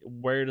selling.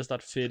 Where does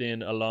that fit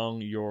in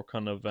along your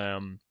kind of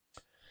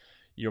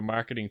your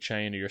marketing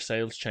chain or your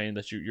sales chain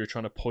that you're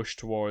trying to push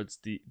towards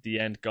the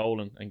end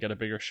goal, and get a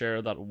bigger share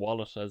of that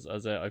wallet, as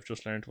I've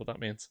just learned what that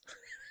means.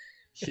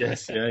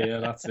 Yes, yeah,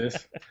 that's it.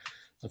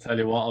 I'll tell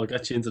you what, I'll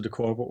get you into the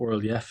corporate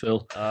world, yeah,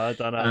 Phil. I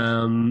don't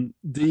know.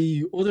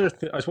 The other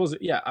thing, I suppose,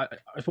 yeah, I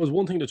suppose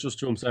one thing that just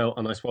jumps out,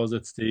 and I suppose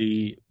it's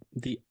the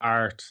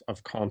art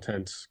of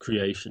content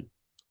creation.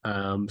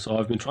 So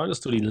I've been trying to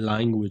study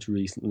language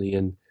recently,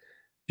 and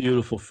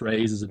beautiful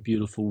phrases and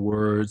beautiful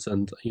words,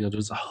 and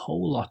there's a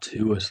whole lot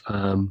to it.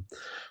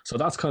 So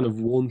that's kind of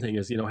one thing,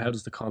 is how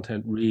does the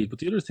content read, but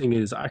the other thing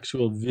is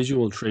actual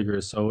visual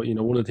triggers. So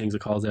one of the things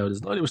it calls out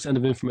is 90%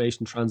 of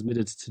information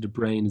transmitted to the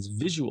brain is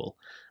visual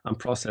and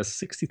processed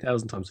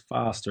 60,000 times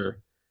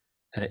faster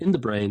in the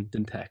brain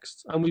than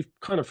text. And we've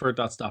kind of heard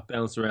that stat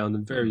bounced around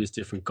in various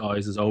different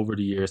guises over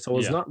the years, so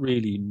it's not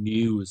really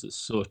news as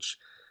such,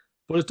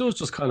 but it does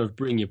just kind of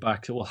bring you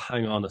back to, well,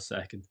 hang on a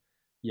second.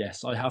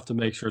 Yes, I have to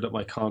make sure that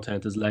my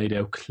content is laid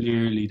out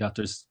clearly, that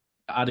there's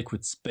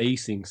adequate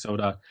spacing so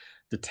that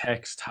the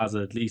text has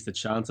at least a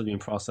chance of being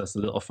processed a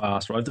little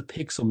faster. I have to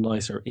pick some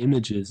nicer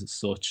images as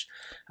such.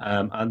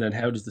 And then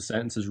how does the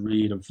sentences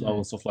read and flow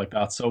and stuff like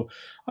that. So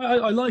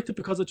I liked it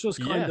because it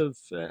just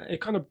it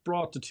kind of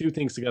brought the two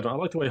things together. I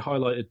like the way it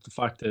highlighted the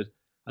fact that,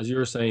 as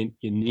you're saying,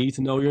 you need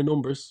to know your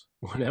numbers.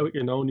 Without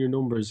you knowing your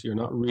numbers, you're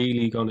not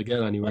really going to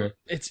get anywhere.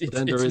 Well,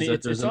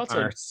 there's an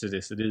art to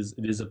this. It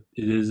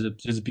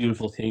is a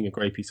beautiful thing, a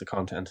great piece of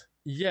content.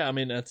 Yeah, I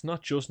mean, it's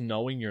not just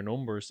knowing your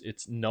numbers;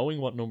 it's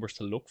knowing what numbers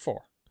to look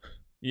for.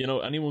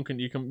 Anyone can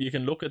you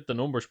can look at the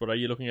numbers, but are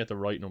you looking at the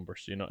right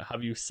numbers?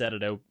 Have you set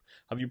it out?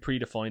 Have you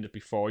predefined it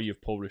before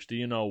you've published? Do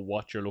you know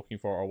what you're looking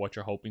for or what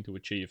you're hoping to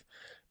achieve?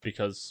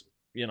 Because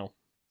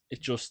it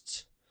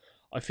just,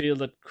 I feel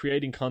that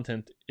creating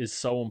content is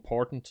so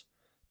important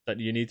that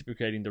you need to be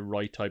creating the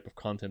right type of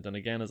content. And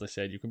again, as I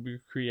said, you can be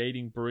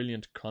creating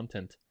brilliant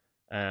content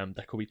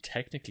that could be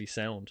technically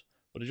sound,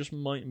 but it just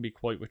mightn't be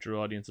quite what your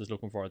audience is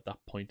looking for at that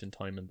point in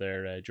time in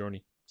their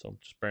journey. So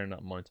just bearing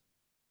that in mind.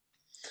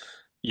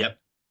 Yep.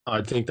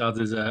 I think that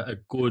is a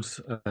good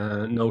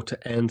note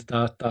to end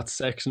that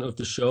section of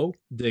the show.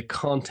 The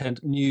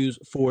content news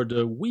for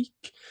the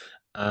week.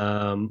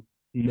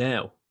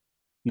 Now,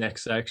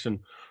 next section.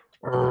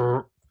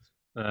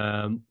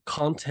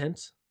 Content.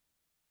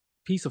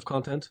 Piece of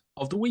content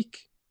of the week.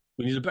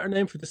 We need a better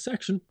name for this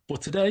section,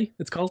 but today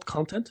it's called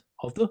Content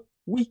of the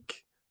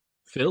Week.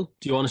 Phil,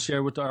 do you want to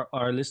share with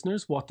our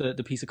listeners what the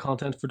piece of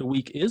content for the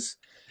week is?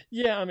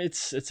 Yeah,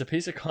 it's a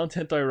piece of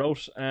content I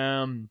wrote.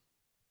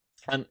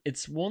 and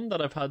it's one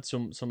that I've had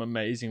some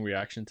amazing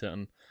reaction to,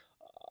 and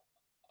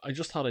I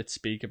just thought I'd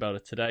speak about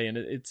it today. And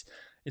it's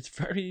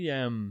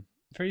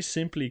very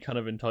simply kind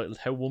of entitled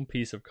 "How One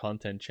Piece of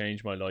Content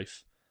Changed My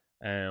Life,"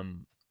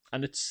 and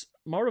it's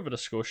more of a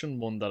discussion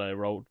one that I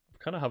wrote,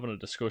 kind of having a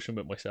discussion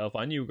with myself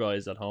and you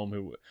guys at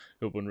home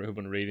who've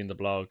been reading the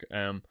blog,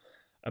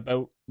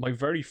 about my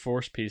very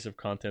first piece of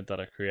content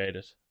that I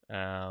created,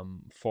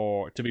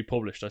 for to be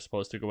published, I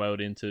suppose, to go out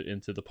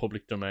into the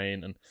public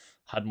domain, and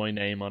had my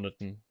name on it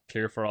and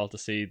clear for all to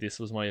see. This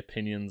was my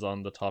opinions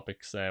on the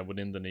topics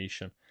within the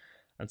niche,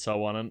 and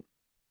so on. And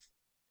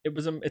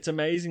it's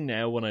amazing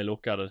now when I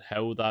look at it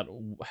how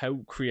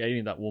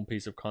creating that one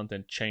piece of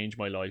content changed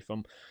my life.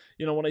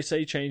 When I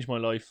say change my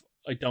life,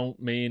 I don't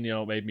mean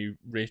made me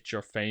rich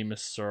or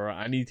famous or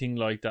anything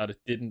like that. It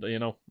didn't.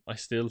 I I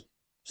still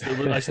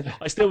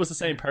was the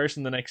same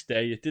person the next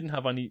day. It didn't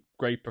have any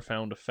great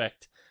profound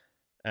effect,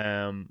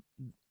 um,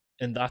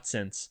 in that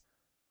sense.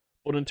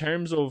 But in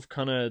terms of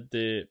kind of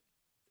it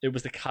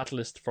was the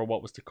catalyst for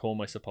what was to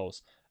come, I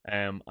suppose,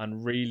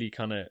 and really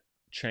kind of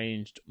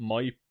changed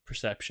my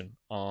perception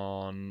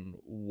on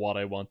what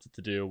I wanted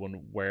to do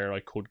and where I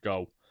could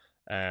go,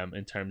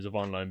 in terms of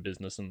online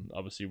business, and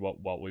obviously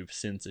what we've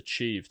since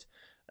achieved.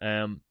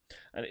 And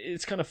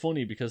it's kind of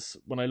funny because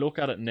when I look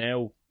at it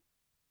now,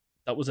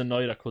 that was a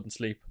night I couldn't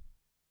sleep.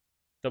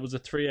 That was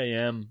at 3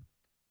 a.m.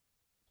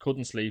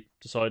 Couldn't sleep.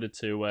 Decided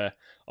to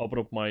open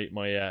up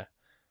my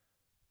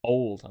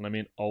old, and I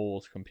mean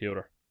old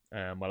computer,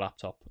 my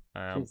laptop.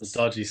 It was a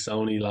dodgy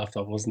Sony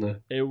laptop, wasn't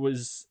it? It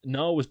was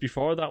no, it was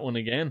before that one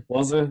again.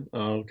 Was it?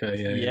 Oh, okay,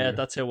 yeah, yeah, Yeah, yeah.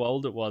 that's how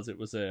old it was. It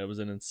was an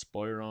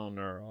Inspiron,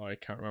 or I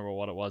can't remember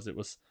what it was. It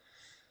was,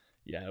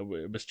 yeah,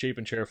 it was cheap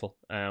and cheerful.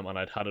 And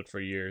I'd had it for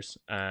years.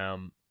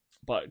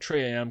 But at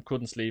 3 a.m.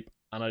 couldn't sleep,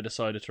 and I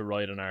decided to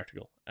write an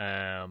article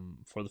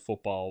for the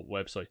football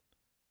website.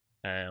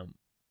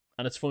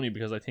 And it's funny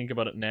because I think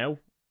about it now.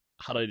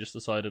 Had I just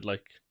decided,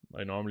 like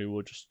I normally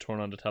would, just turn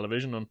on the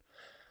television and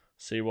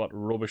see what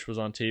rubbish was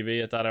on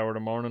TV at that hour of the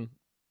morning,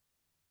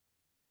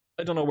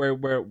 I don't know where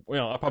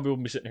I probably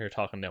wouldn't be sitting here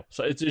talking now.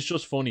 So it's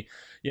just funny,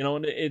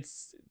 and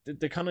it's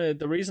the kind of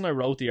the reason I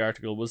wrote the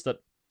article was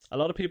that a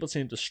lot of people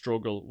seem to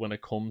struggle when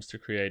it comes to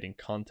creating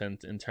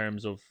content, in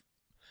terms of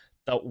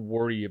that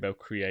worry about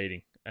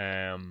creating,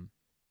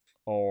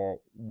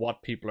 or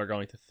what people are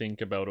going to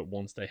think about it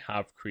once they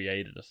have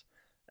created it.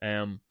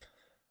 And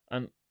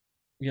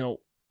you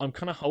know, I'm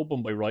kind of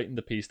hoping by writing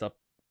the piece that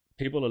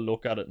people will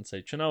look at it and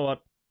say, "Do you know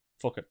what?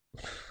 Fuck it.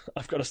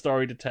 I've got a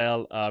story to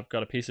tell. I've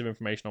got a piece of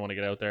information I want to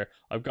get out there.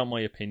 I've got my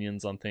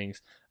opinions on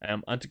things,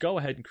 and to go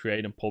ahead and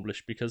create and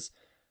publish. Because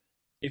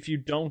if you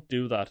don't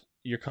do that,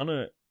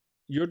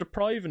 you're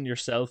depriving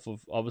yourself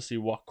of obviously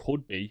what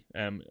could be,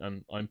 and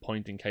I'm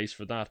pointing case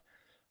for that.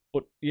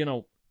 But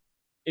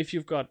if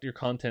you've got your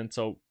content,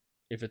 so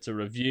if it's a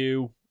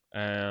review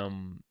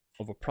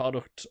of a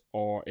product,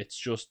 or it's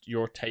just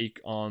your take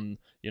on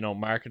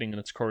marketing in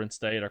its current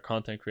state, or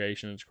content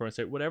creation in its current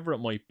state, whatever it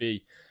might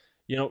be,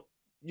 you know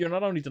you're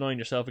not only denying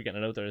yourself of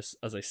getting it out there,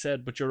 as I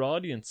said, but your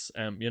audience,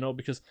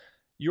 because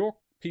your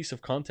piece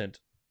of content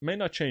may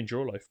not change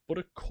your life, but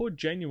it could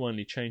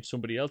genuinely change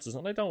somebody else's.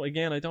 And I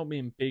don't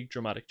mean big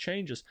dramatic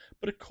changes,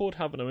 but it could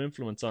have an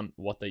influence on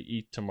what they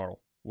eat tomorrow,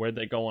 where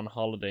they go on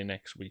holiday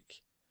next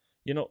week,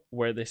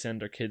 where they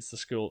send their kids to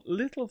school,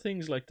 little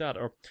things like that.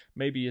 Or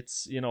maybe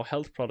it's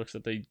health products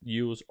that they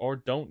use or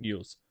don't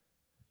use.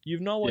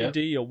 You've no Yeah.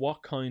 idea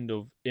what kind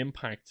of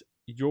impact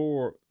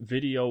your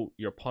video,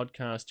 your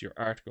podcast, your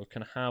article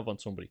can have on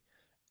somebody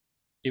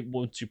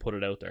once you put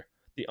it out there.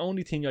 The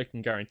only thing I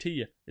can guarantee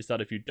you is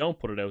that if you don't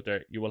put it out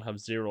there, you will have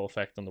zero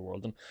effect on the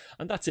world,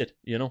 and that's it.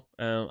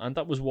 And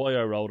that was why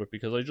I wrote it,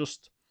 because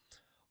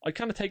I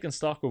kind of taken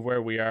stock of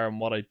where we are and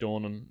what I'd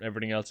done and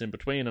everything else in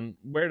between, and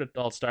where it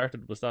all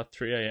started was that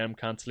 3 a.m.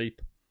 can't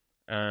sleep,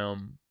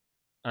 and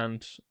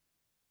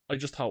I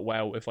just thought,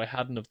 wow, if I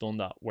hadn't have done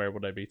that, where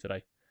would I be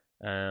today?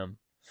 Um,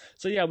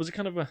 so yeah, it was a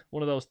kind of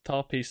one of those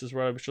thought pieces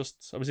where I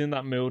was in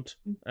that mood,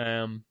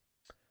 and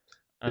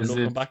Is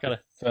looking it back at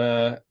it.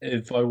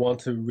 if I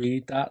want to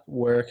read that,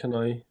 where can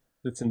I?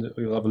 It's in the.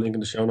 We'll have a link in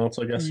the show notes,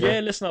 I guess. Yeah.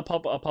 Yeah, listen, I'll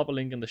pop a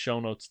link in the show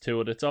notes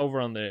to it. It's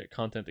over on the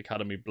Content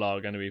Academy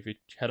blog. Anyway, if you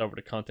head over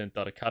to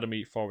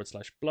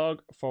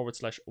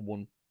content.academy/blog//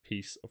 one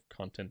piece of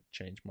content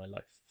changed my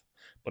life.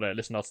 But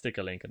listen, I'll stick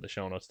a link in the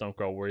show notes. Don't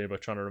go worry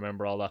about trying to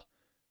remember all that.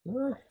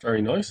 Oh,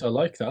 very nice. I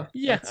like that.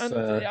 Yeah, That's and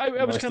I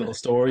was nice kind of, little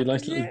story,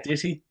 nice little yeah.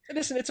 ditty.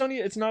 Listen,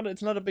 it's not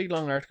a big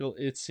long article.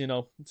 It's a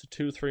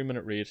 2-3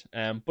 minute read.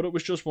 But it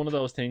was just one of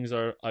those things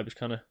where I was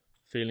kind of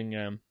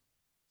feeling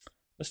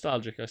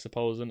nostalgic, I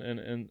suppose, and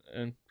kind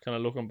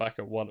of looking back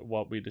at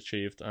what we'd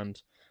achieved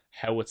and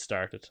how it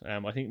started.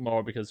 I think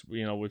more because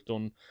we've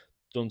done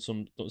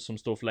some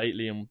stuff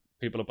lately, and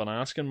people have been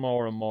asking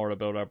more and more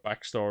about our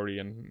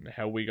backstory and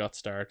how we got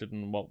started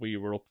and what we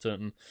were up to.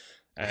 And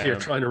You're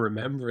trying to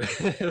remember it.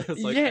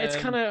 It's like, yeah, it's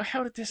kind of yeah,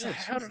 how geez, did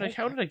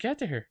I get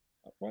to here?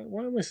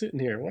 why am I sitting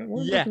here? Why am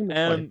I Yeah, doing the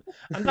pipe?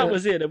 and that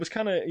was it. It was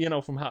kind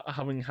of, from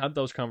having had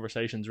those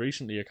conversations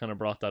recently, I kind of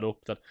brought that up.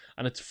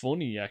 And it's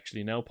funny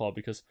actually now, Paul,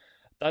 because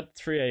that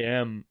 3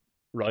 a.m.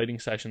 writing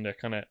session that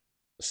kind of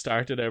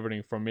started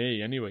everything for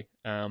me anyway,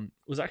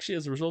 was actually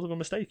as a result of a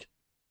mistake.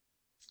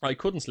 I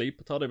couldn't sleep.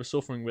 I thought I was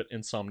suffering with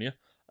insomnia,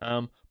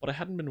 but I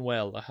hadn't been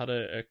well. I had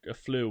a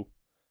flu,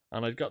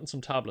 and I'd gotten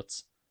some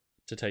tablets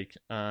to take.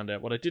 And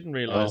what I didn't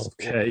realize,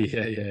 Okay,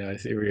 yeah, I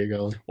see where you're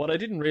going. what I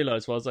didn't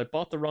realize was I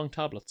bought the wrong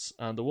tablets,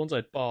 and the ones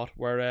I'd bought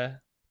were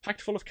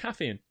packed full of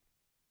caffeine.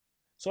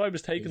 So I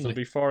was taking them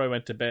Lovely. before I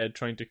went to bed,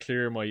 trying to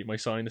clear my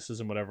sinuses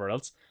and whatever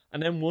else,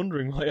 and then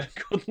wondering why I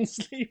couldn't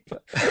sleep.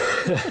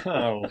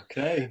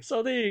 Okay.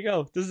 So there you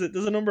go. There's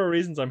a number of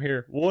reasons I'm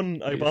here.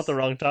 One, I bought the Yes.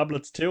 wrong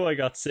tablets. Two, I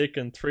got sick,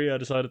 and three, I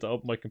decided to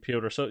open my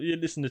computer. So you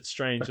listen, it's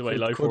strange That the way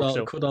life works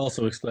out. could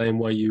also explain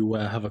why you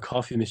have a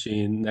coffee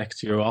machine next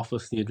to your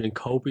office and you drink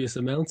copious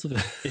amounts of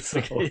it. It's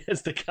the So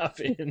it's the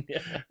caffeine.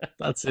 Yeah,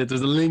 that's it.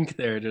 There's a link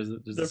there.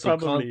 there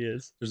probably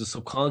is. there's a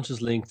subconscious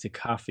link to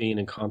caffeine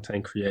and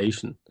content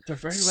creation. There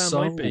very well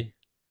might So be.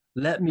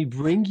 let me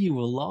bring you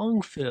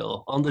along,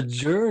 Phil, on the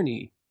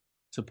journey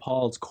to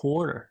Paul's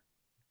Corner.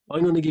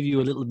 I'm going to give you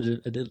a little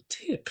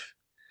tip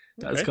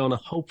that's Okay, going to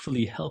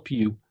hopefully help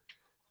you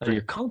and drink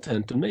your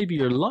content and maybe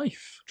your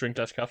life. drink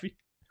less coffee.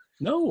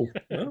 No,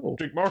 no.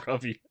 Drink more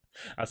coffee.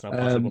 That's not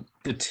possible.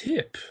 The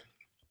tip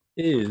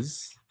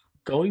is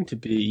going to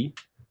be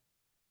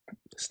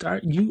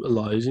start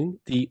utilizing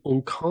the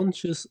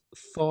unconscious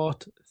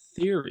thought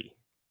theory.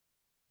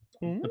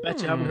 I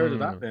bet you haven't heard of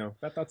that now.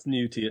 That's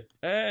new to you,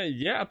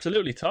 Yeah,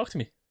 absolutely. Talk to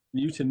me.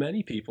 new to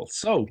many people.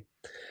 So,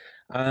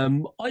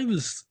 I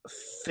was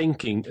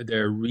thinking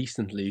there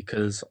recently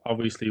because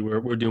obviously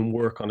we're doing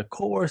work on a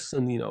course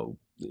and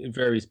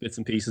various bits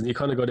and pieces, and you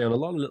kind of go down a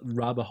lot of little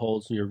rabbit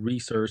holes in your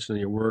research and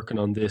you're working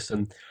on this.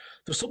 And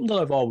there's something that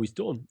I've always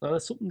done, and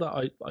it's something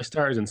that I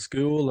started in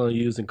school and I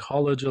used in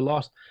college a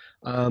lot.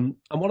 And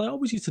what I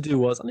always used to do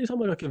was,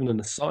 anytime I got given an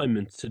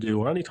assignment to do,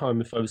 or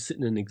anytime if I was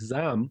sitting in an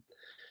exam,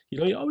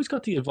 you always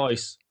got the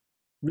advice: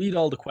 read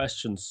all the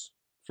questions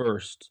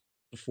first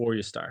before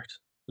you start.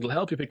 It'll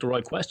help you pick the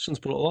right questions,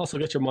 but it'll also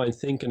get your mind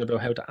thinking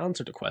about how to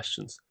answer the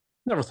questions.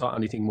 Never thought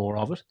anything more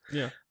of it.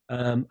 Yeah.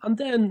 And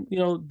then,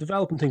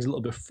 developing things a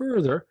little bit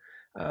further,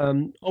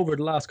 over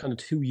the last kind of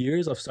 2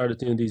 years, I've started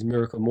doing these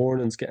miracle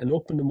mornings, getting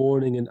up in the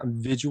morning and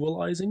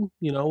visualizing,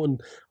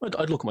 and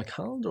I'd look at my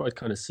calendar, I'd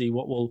kind of see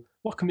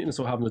what commitments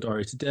I'll have in the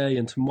diary today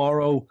and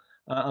tomorrow,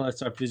 and I'd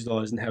start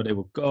visualizing how they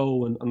would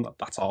go, and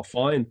that's all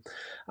fine.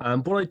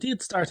 But I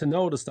did start to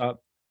notice that,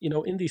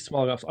 in these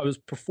small gaps, I was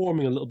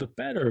performing a little bit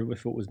better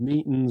if it was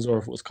meetings or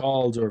if it was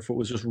calls or if it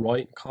was just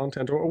writing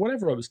content or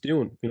whatever I was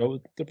doing.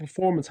 The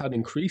performance had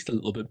increased a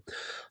little bit.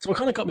 So it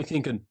kind of got me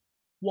thinking,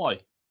 why?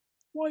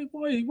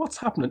 What's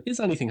happening? Is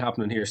anything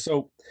happening here?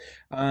 So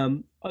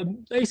I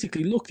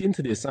basically looked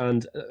into this,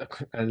 and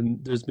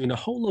there's been a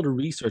whole lot of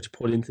research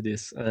put into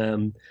this.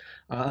 And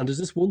there's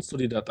this one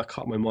study that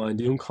caught my mind,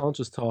 the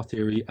unconscious thought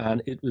theory,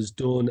 and it was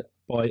done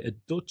by a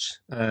Dutch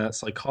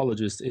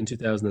psychologist in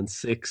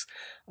 2006.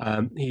 I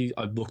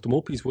looked him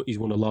up. He's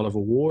won a lot of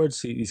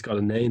awards. He's got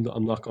a name that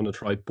I'm not going to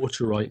try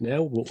butcher right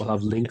now, but we'll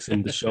have links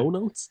in the show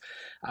notes.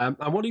 And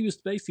what he was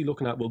basically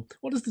looking at, well,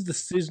 what is the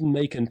decision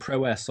making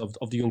prowess of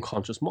the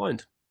unconscious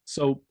mind?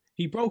 So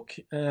he broke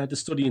the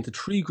study into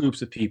three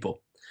groups of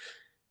people.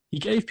 He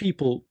gave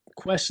people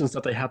questions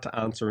that they had to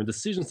answer and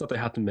decisions that they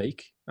had to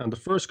make. And the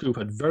first group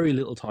had very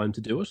little time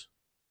to do it.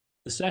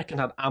 The second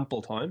had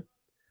ample time.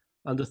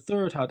 And the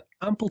third had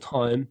ample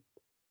time,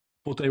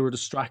 but they were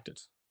distracted.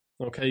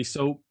 Okay,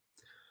 so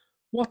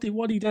what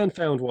he then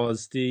found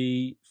was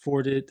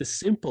for the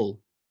simple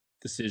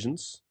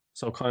decisions,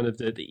 so kind of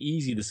the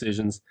easy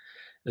decisions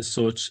as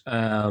such,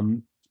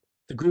 the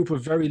group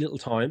with very little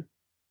time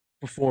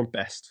performed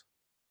best.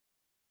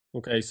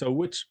 Okay, so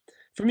which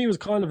for me was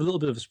kind of a little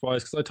bit of a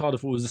surprise because I thought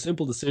if it was a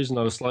simple decision,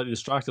 I was slightly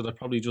distracted, I'd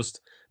probably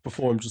just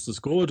perform just as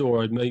good,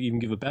 or I'd maybe even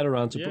give a better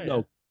answer. Yeah, But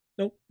yeah.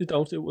 no, it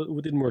don't.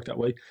 It didn't work that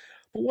way.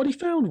 But what he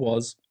found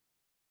was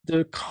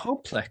the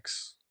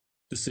complex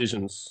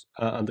decisions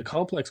and the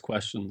complex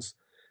questions.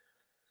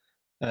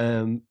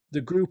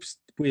 The groups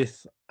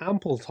with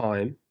ample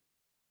time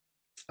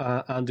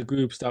and the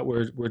groups that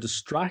were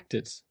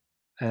distracted,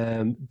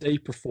 they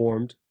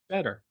performed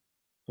better.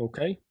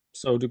 Okay,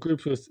 so the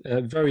groups with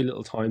very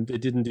little time, they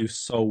didn't do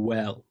so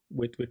well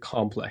with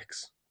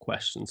complex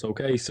questions.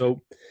 Okay,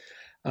 so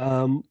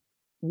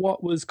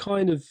what was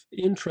kind of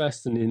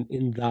interesting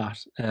in that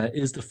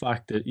is the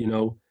fact that you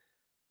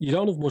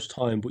don't have much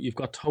time, but you've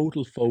got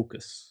total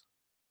focus.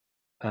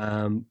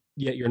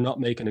 Yet you're not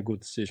making a good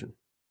decision,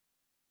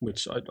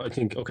 which I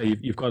think, okay,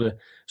 you've got a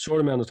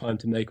short amount of time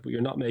to make, but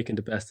you're not making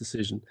the best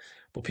decision.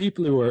 But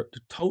people who are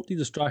totally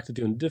distracted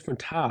doing a different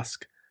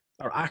task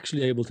are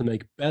actually able to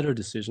make better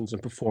decisions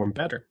and perform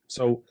better.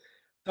 So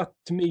that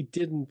to me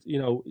didn't,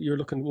 you're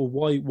looking, well,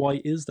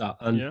 why is that?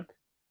 And Yeah.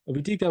 if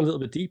we dig down a little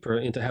bit deeper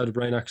into how the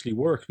brain actually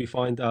works, we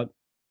find that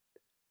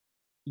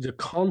the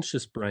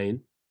conscious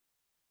brain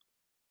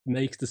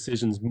makes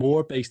decisions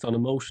more based on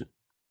emotion.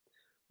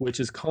 which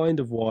is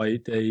kind of why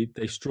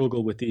they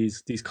struggle with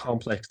these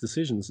complex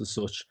decisions as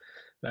such,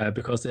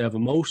 because they have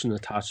emotion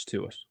attached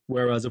to it.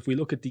 Whereas if we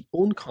look at the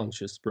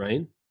unconscious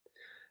brain,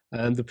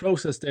 the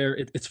process there,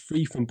 it's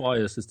free from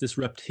bias. It's this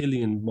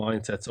reptilian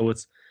mindset. So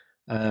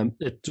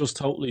it just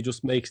totally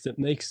just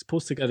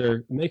puts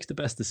together, makes the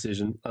best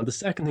decision. And the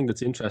second thing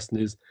that's interesting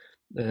is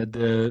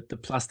the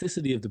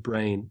plasticity of the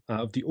brain,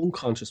 of the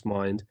unconscious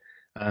mind,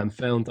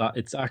 found that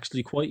it's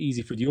actually quite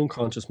easy for the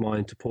unconscious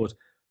mind to put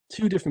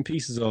two different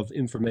pieces of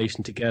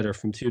information together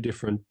from two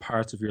different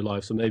parts of your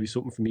life. So maybe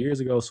something from years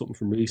ago, something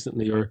from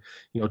recently, or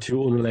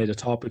two unrelated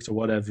topics or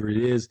whatever it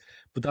is.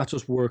 But that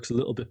just works a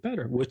little bit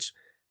better, which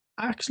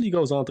actually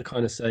goes on to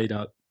kind of say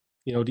that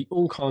the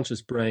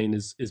unconscious brain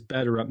is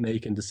better at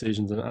making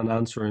decisions and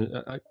answering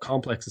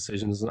complex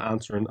decisions and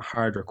answering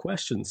harder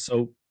questions.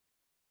 So,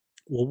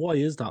 well, why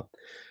is that?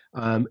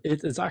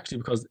 It's actually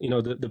because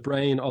the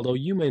brain, although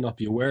you may not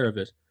be aware of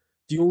it,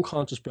 the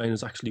unconscious brain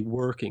is actually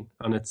working,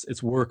 and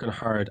it's working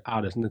hard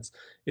at it, and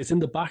it's in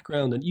the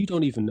background and you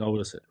don't even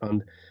notice it.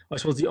 And I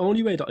suppose the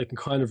only way that I can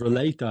kind of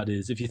relate that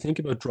is if you think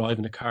about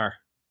driving a car.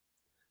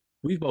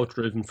 We've both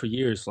driven for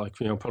years, like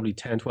probably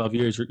 10, 12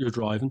 years. You're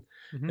driving.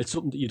 Hmm. It's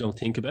something that you don't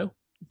think about.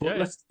 Yeah, But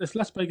yeah.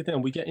 let's break it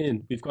down. We get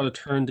in. We've got to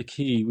turn the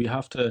key. We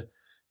have to,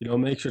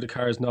 make sure the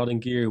car is not in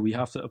gear. We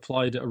have to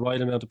apply the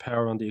right amount of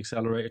power on the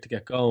accelerator to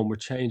get going. We're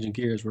changing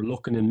gears. We're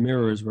looking in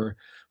mirrors. We're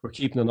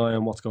keeping an eye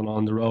on what's going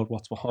on the road,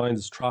 what's behind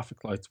us,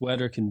 traffic lights,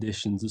 weather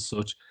conditions, as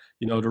such.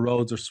 The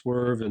roads are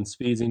swerving,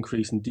 speeds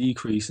increasing,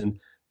 decreasing.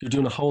 You're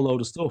doing a whole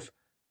load of stuff.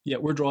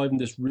 Yet we're driving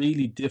this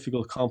really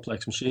difficult,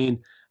 complex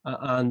machine,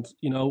 and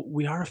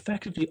we are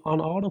effectively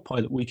on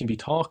autopilot. We can be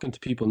talking to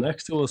people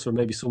next to us, or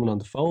maybe someone on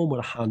the phone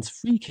with a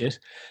hands-free kit,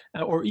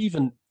 or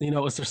even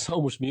as there's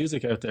so much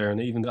music out there,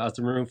 and even as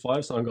the Maroon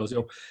 5 song goes,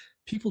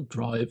 people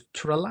drive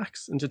to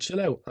relax and to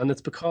chill out, and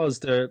it's because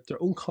their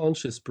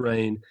unconscious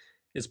brain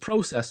is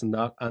processing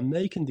that and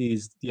making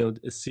these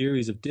a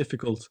series of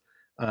difficult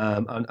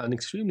and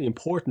extremely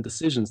important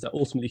decisions that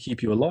ultimately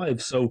keep you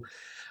alive. So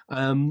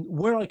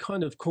where I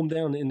kind of come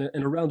down in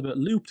a roundabout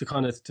loop to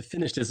kind of to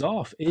finish this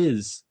off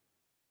is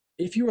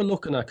if you are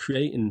looking at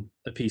creating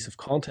a piece of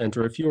content,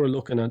 or if you are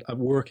looking at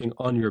working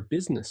on your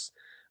business,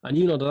 and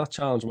that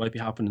challenge might be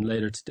happening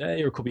later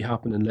today or could be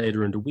happening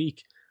later in the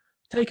week,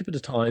 take a bit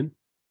of time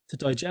to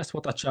digest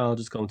what that challenge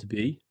is going to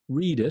be,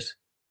 read it,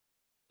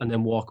 and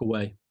then walk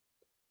away.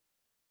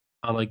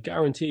 And I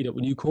guarantee that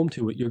when you come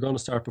to it, you're going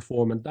to start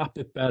performing that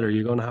bit better.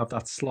 You're going to have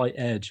that slight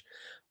edge.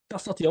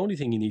 That's not the only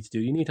thing you need to do.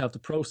 You need to have the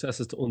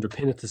processes to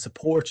underpin it, to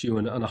support you,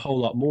 and a whole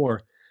lot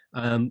more.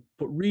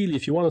 But really,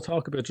 if you want to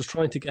talk about just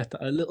trying to get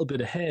a little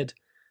bit ahead,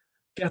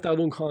 get that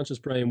unconscious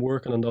brain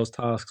working on those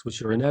tasks, which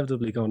you're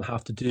inevitably going to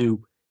have to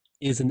do,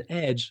 is an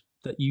edge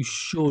that you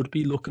should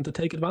be looking to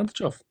take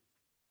advantage of.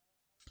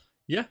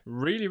 Yeah,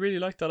 really, really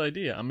like that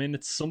idea. I mean,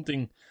 it's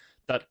something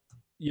that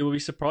you will be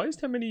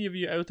surprised how many of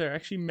you out there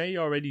actually may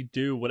already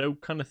do without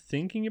kind of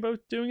thinking about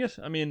doing it.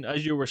 I mean,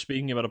 as you were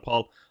speaking about it,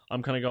 Paul,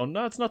 I'm kind of going,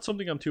 no, it's not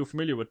something I'm too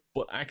familiar with.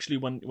 But actually,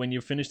 when you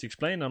finished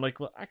explaining, I'm like,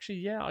 well, actually,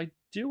 yeah, I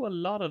do a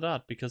lot of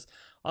that because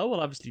I will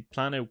obviously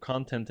plan out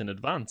content in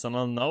advance and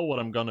I'll know what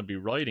I'm going to be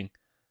writing.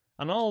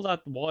 And all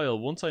that while,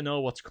 once I know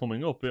what's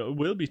coming up, it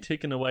will be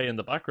ticking away in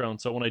the background.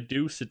 So when I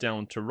do sit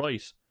down to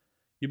write,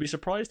 you'd be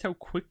surprised how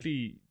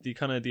quickly the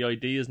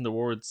ideas and the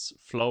words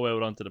flow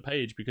out onto the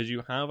page because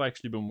you have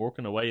actually been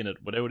working away in it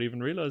without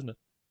even realizing it.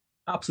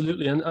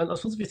 Absolutely. And I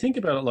suppose if you think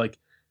about it, like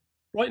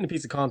writing a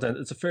piece of content,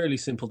 it's a fairly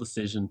simple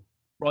decision.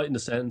 Writing a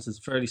sentence is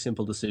fairly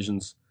simple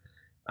decisions.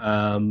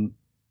 Um,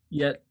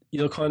 Yet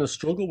you'll kind of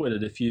struggle with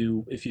it if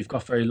you've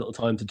got very little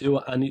time to do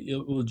it, and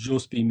it will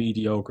just be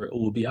mediocre. It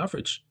will be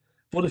average.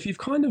 But if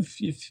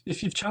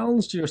if you've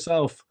challenged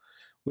yourself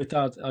with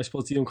that, I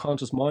suppose the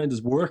unconscious mind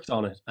has worked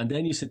on it, and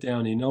then you sit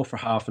down and for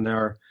half an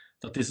hour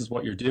that this is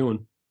what you're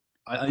doing.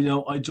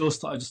 I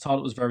just thought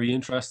it was very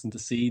interesting to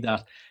see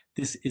that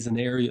this is an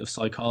area of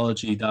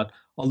psychology that,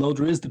 although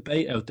there is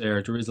debate out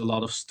there, there is a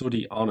lot of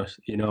study on it.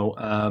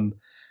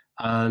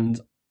 And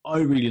I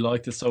really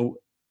liked it. So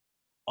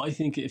I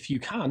think if you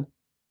can,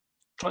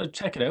 try to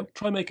check it out.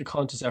 Try and make a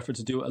conscious effort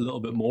to do it a little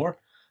bit more.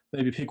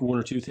 Maybe pick one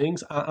or two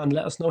things and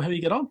let us know how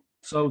you get on.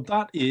 So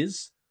that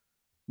is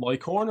my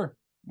corner.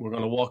 We're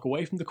going to walk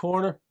away from the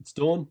corner. It's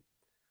done.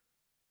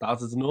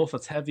 That is enough.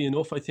 That's heavy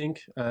enough, I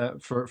think,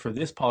 for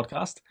this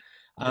podcast.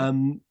 Yeah.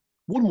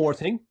 One more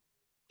thing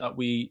that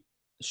we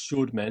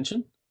should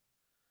mention,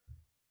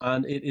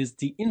 and it is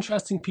the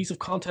interesting piece of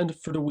content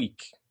for the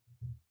week.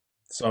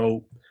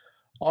 So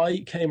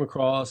I came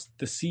across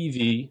the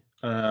CV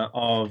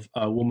of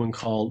a woman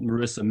called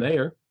Marissa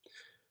Mayer,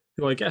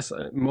 who I guess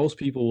most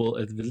people will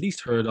have at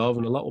least heard of,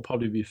 and a lot will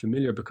probably be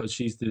familiar because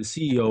she's the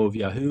CEO of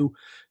Yahoo,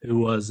 who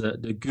was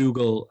the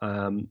Google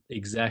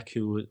exec,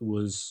 who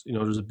was, there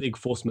was a big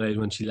fuss made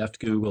when she left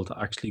Google to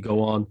actually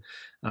go on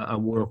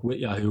and work with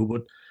Yahoo.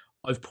 But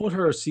I've put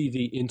her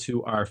CV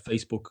into our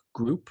Facebook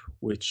group,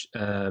 which,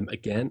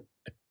 again,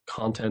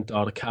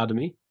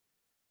 content.academy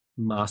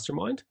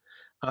mastermind.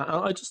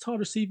 And I just thought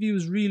her CV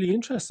was really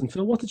interesting.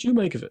 Phil, what did you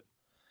make of it?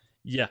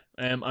 Yeah,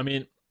 I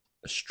mean,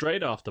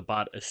 straight off the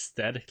bat,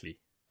 aesthetically,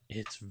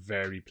 it's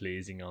very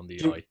pleasing on the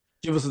Give, eye.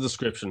 give us a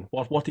description.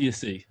 What do you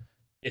see?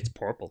 It's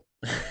purple.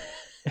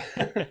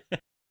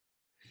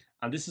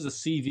 And this is a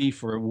CV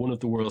for one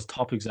of the world's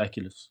top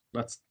executives.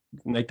 Let's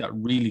make that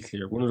really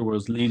clear. One of the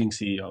world's leading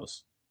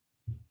CEOs.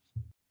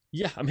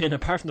 Yeah, I mean,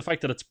 apart from the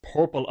fact that it's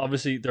purple,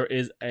 obviously there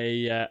is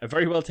a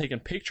very well taken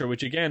picture,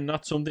 which again,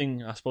 not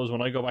something I suppose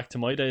when I go back to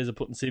my days of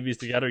putting CVs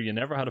together, you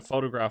never had a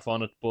photograph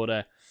on it,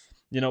 but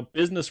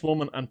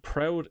businesswoman and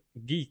proud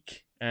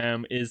geek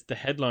is the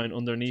headline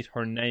underneath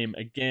her name.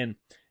 Again,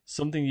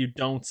 something you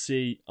don't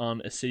see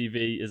on a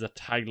CV is a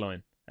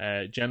tagline.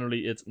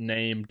 Generally, it's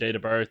name, date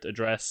of birth,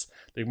 address,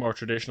 the more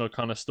traditional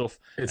kind of stuff.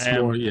 It's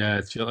more, Um, yeah.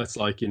 It's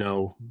like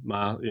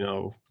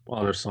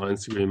honor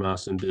science degree,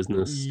 master in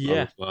business, blah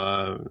yeah,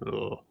 blah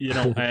blah. you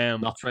know,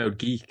 Not proud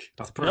geek.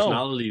 That's no,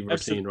 personality we're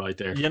seeing absolutely. right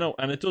there.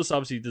 And it does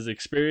obviously, there's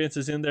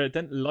experiences in there.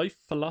 Then life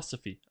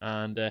philosophy.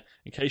 And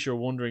in case you're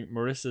wondering,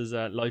 Marissa's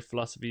life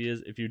philosophy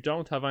is if you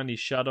don't have any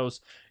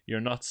shadows,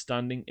 you're not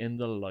standing in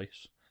the light.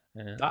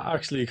 That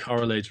actually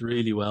correlates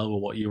really well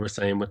with what you were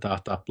saying with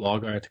that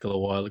blog article a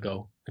while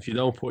ago. If you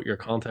don't put your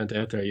content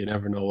out there, you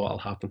never know what'll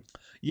happen.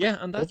 Yeah,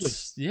 and Lovely.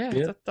 yeah,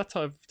 Yeah. that's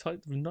how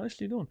I've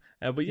nicely done.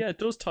 But yeah, it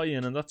does tie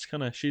in, and that's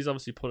kind of she's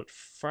obviously put it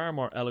far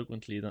more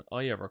eloquently than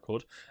I ever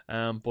could.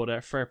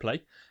 But fair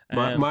play.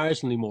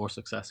 Marginally more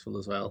successful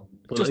as well.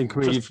 But Just in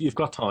Korea, just you've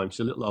got time.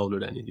 She's a little older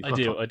than you. You've I got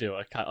do, time. I do.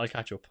 I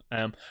catch up.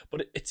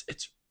 But it's.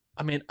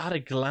 I mean, at a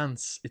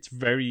glance, it's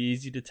very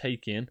easy to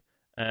take in.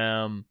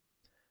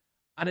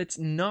 And it's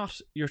not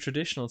your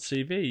traditional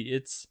CV.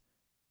 It's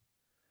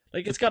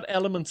like it's got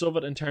elements of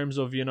it in terms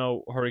of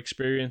her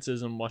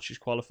experiences and what she's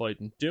qualified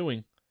in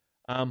doing.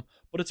 But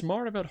it's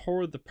more about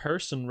her the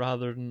person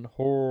rather than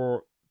her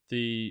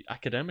the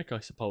academic, I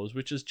suppose,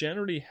 which is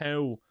generally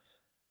how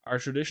our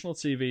traditional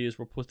CVs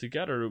were put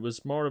together. It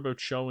was more about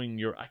showing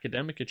your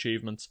academic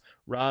achievements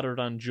rather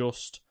than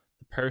just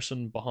the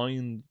person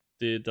behind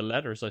the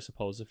letters, I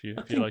suppose, I if you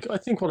think like. I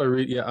think what I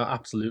really, yeah,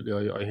 absolutely,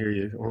 I hear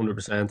you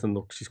 100%. And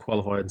look, she's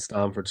qualified in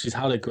Stanford. She's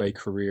had a great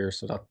career,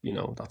 so that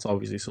that's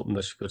obviously something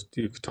that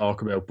you could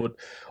talk about. But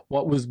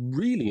what was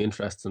really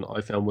interesting, I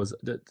found, was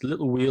the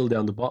little wheel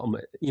down the bottom.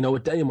 A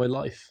day in my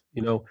life.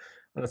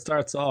 And it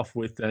starts off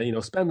with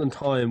spending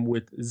time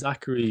with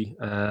Zachary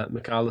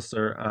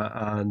McAllister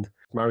and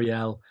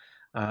Marielle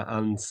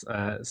and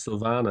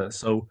Sylvana.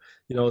 So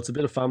it's a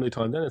bit of family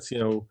time. Then it's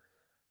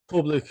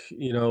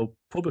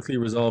publicly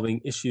resolving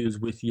issues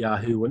with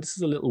Yahoo. And this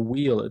is a little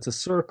wheel. It's a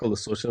circle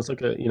as such. And it's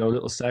like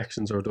little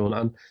sections are done.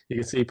 And you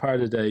can see part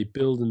of the day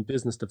building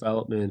business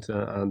development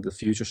and the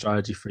future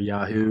strategy for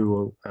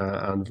Yahoo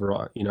and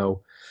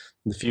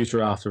the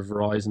future after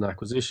Verizon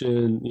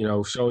acquisition,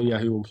 showing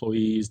Yahoo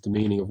employees the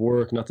meaning of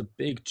work. And that's a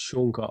big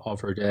chunk of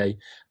her day.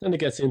 Then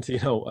it gets into,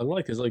 I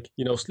like this, like,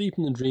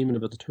 sleeping and dreaming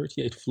about the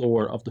 38th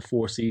floor of the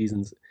Four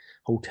Seasons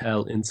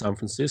Hotel in San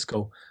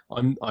Francisco.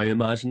 I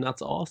imagine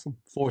that's awesome.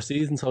 Four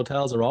Seasons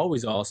hotels are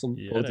always awesome,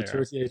 Yeah, but the they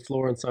are. 38th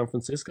floor in San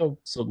Francisco,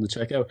 something to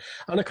check out.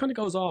 And it kind of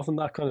goes off on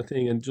that kind of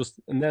thing, and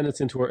then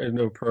it's into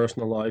her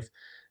personal life.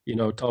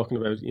 Talking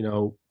about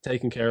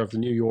taking care of the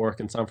New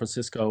York and San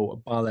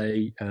Francisco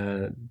ballet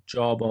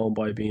job owned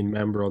by being a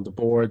member on the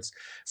boards.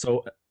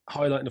 So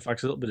highlighting the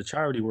fact there's a little bit of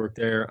charity work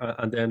there,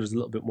 and then there's a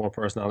little bit more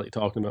personality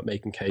talking about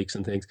making cakes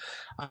and things.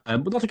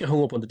 But not to get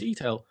hung up on the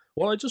detail,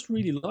 what I just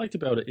really liked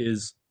about it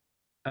is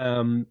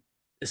um,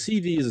 a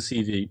CV is a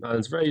CV, and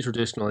it's very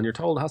traditional, and you're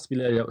told it has to be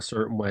laid out a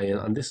certain way,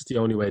 and this is the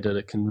only way that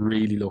it can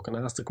really look, and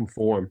it has to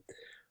conform.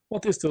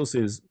 What this does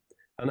is,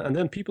 and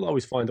then people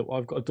always find that,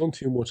 well, I've done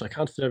too much. I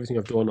can't fit everything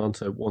I've done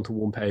onto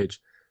one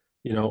page.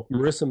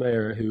 Marissa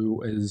Mayer,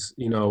 who is,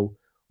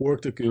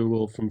 worked at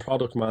Google from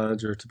product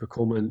manager to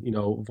becoming,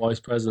 vice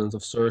president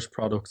of search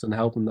products and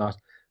helping that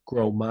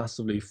grow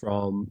massively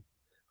from,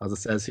 as it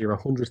says here,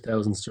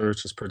 100,000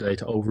 searches per day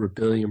to over 1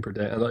 billion per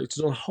day. And like,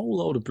 she's done a whole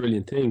load of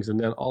brilliant things. And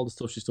then all the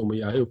stuff she's done with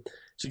Yahoo,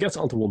 she gets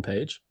onto one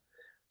page.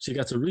 She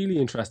gets a really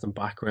interesting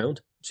background.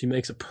 She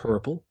makes it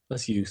purple,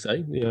 as you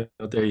say.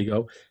 There you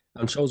go,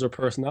 and shows her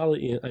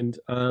personality. And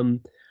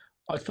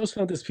I first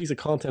found this piece of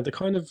content that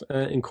kind of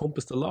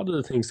encompassed a lot of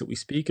the things that we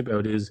speak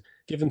about. Is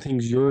giving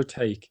things your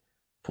take,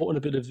 putting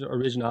a bit of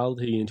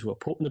originality into it,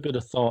 putting a bit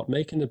of thought,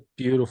 making it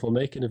beautiful,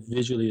 making it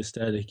visually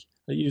aesthetic.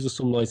 It uses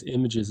some nice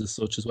images as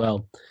such as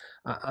well,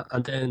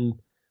 and then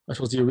I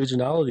suppose the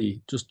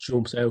originality just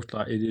jumps out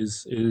that it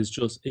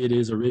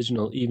is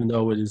original, even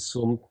though it is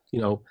some.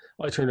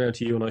 I turn around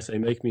to you and I say,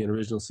 make me an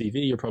original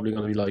CV. You're probably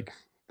going to be like,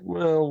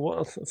 well,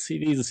 what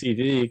CV is a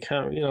CV? It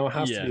can't, it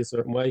has to be Yeah, a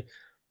certain way,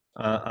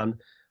 and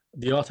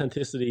the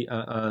authenticity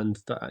and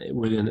that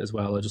within as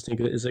well. I just think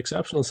it is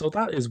exceptional. So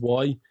that is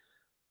why.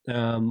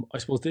 I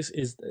suppose this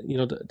is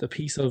the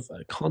piece of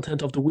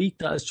content of the week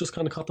that has just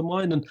kind of caught the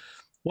mind. And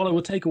what I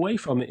would take away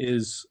from it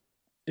is,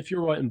 if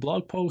you're writing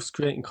blog posts,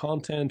 creating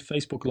content,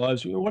 Facebook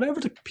Lives, whatever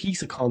the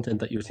piece of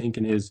content that you're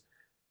thinking is,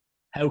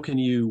 how can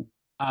you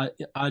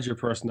add your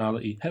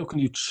personality? How can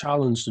you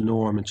challenge the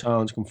norm and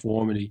challenge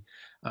conformity?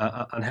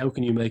 and how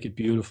can you make it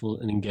beautiful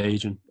and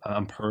engaging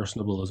and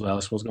personable as well?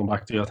 I suppose going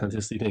back to the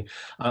authenticity thing,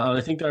 and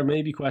I think there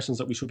may be questions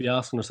that we should be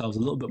asking ourselves a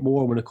little bit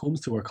more when it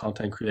comes to our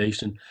content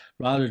creation,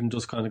 rather than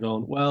just kind of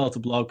going, well, it's a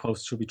blog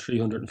post, it should be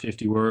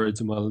 350 words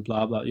and well,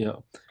 blah blah.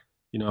 You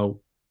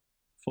know,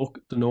 fuck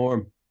the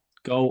norm.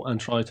 Go and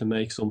try to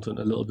make something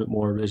a little bit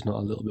more original,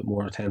 a little bit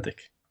more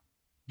authentic.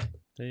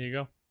 There you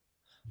go.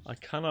 I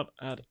cannot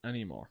add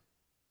any more.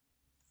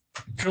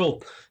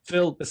 Cool.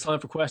 Phil, it's time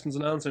for questions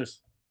and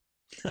answers.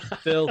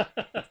 Phil,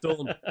 it's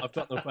done. I've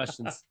got no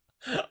questions.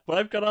 But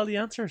I've got all the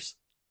answers.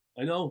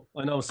 I know.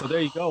 So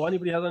there you go.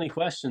 Anybody has any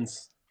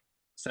questions,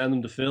 send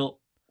them to Phil.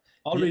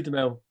 I'll read them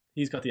out.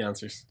 He's got the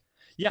answers.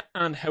 Yeah,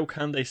 and how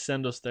can they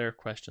send us their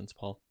questions,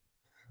 Paul?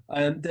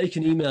 They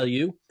can email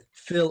you,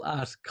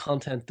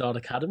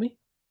 phil@content.academy.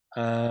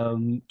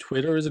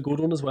 Twitter is a good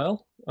one as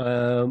well.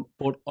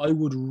 But I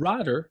would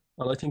rather,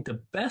 and I think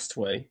the best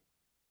way,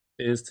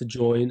 is to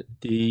join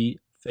the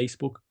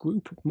Facebook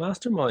group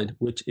mastermind,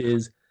 which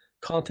is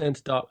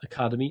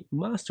content.academy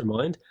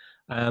mastermind.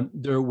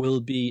 There will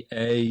be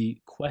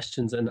a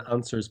questions and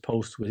answers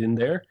post within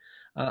there,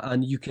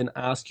 and you can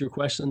ask your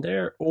question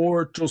there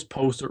or just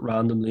post it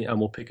randomly and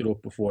we'll pick it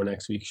up before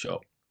next week's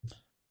show.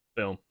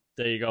 Boom.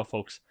 There you go,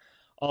 folks.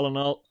 All in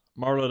all,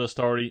 moral of the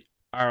story,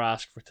 our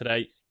ask for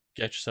today,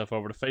 get yourself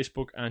over to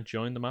Facebook and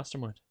join the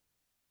mastermind.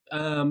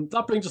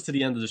 That brings us to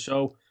the end of the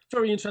show.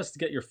 Very interested to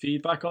get your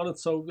feedback on it.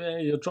 So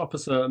you'll drop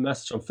us a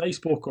message on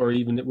Facebook or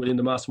even within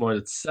the mastermind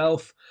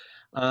itself.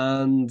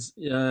 And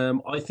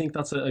I think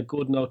that's a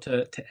good note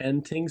to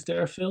end things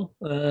there, Phil.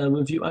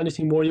 Have you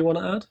anything more you want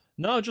to add?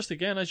 No, just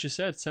again, as you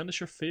said, send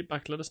us your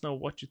feedback. Let us know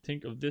what you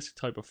think of this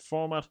type of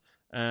format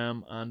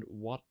and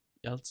what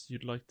else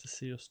you'd like to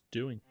see us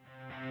doing.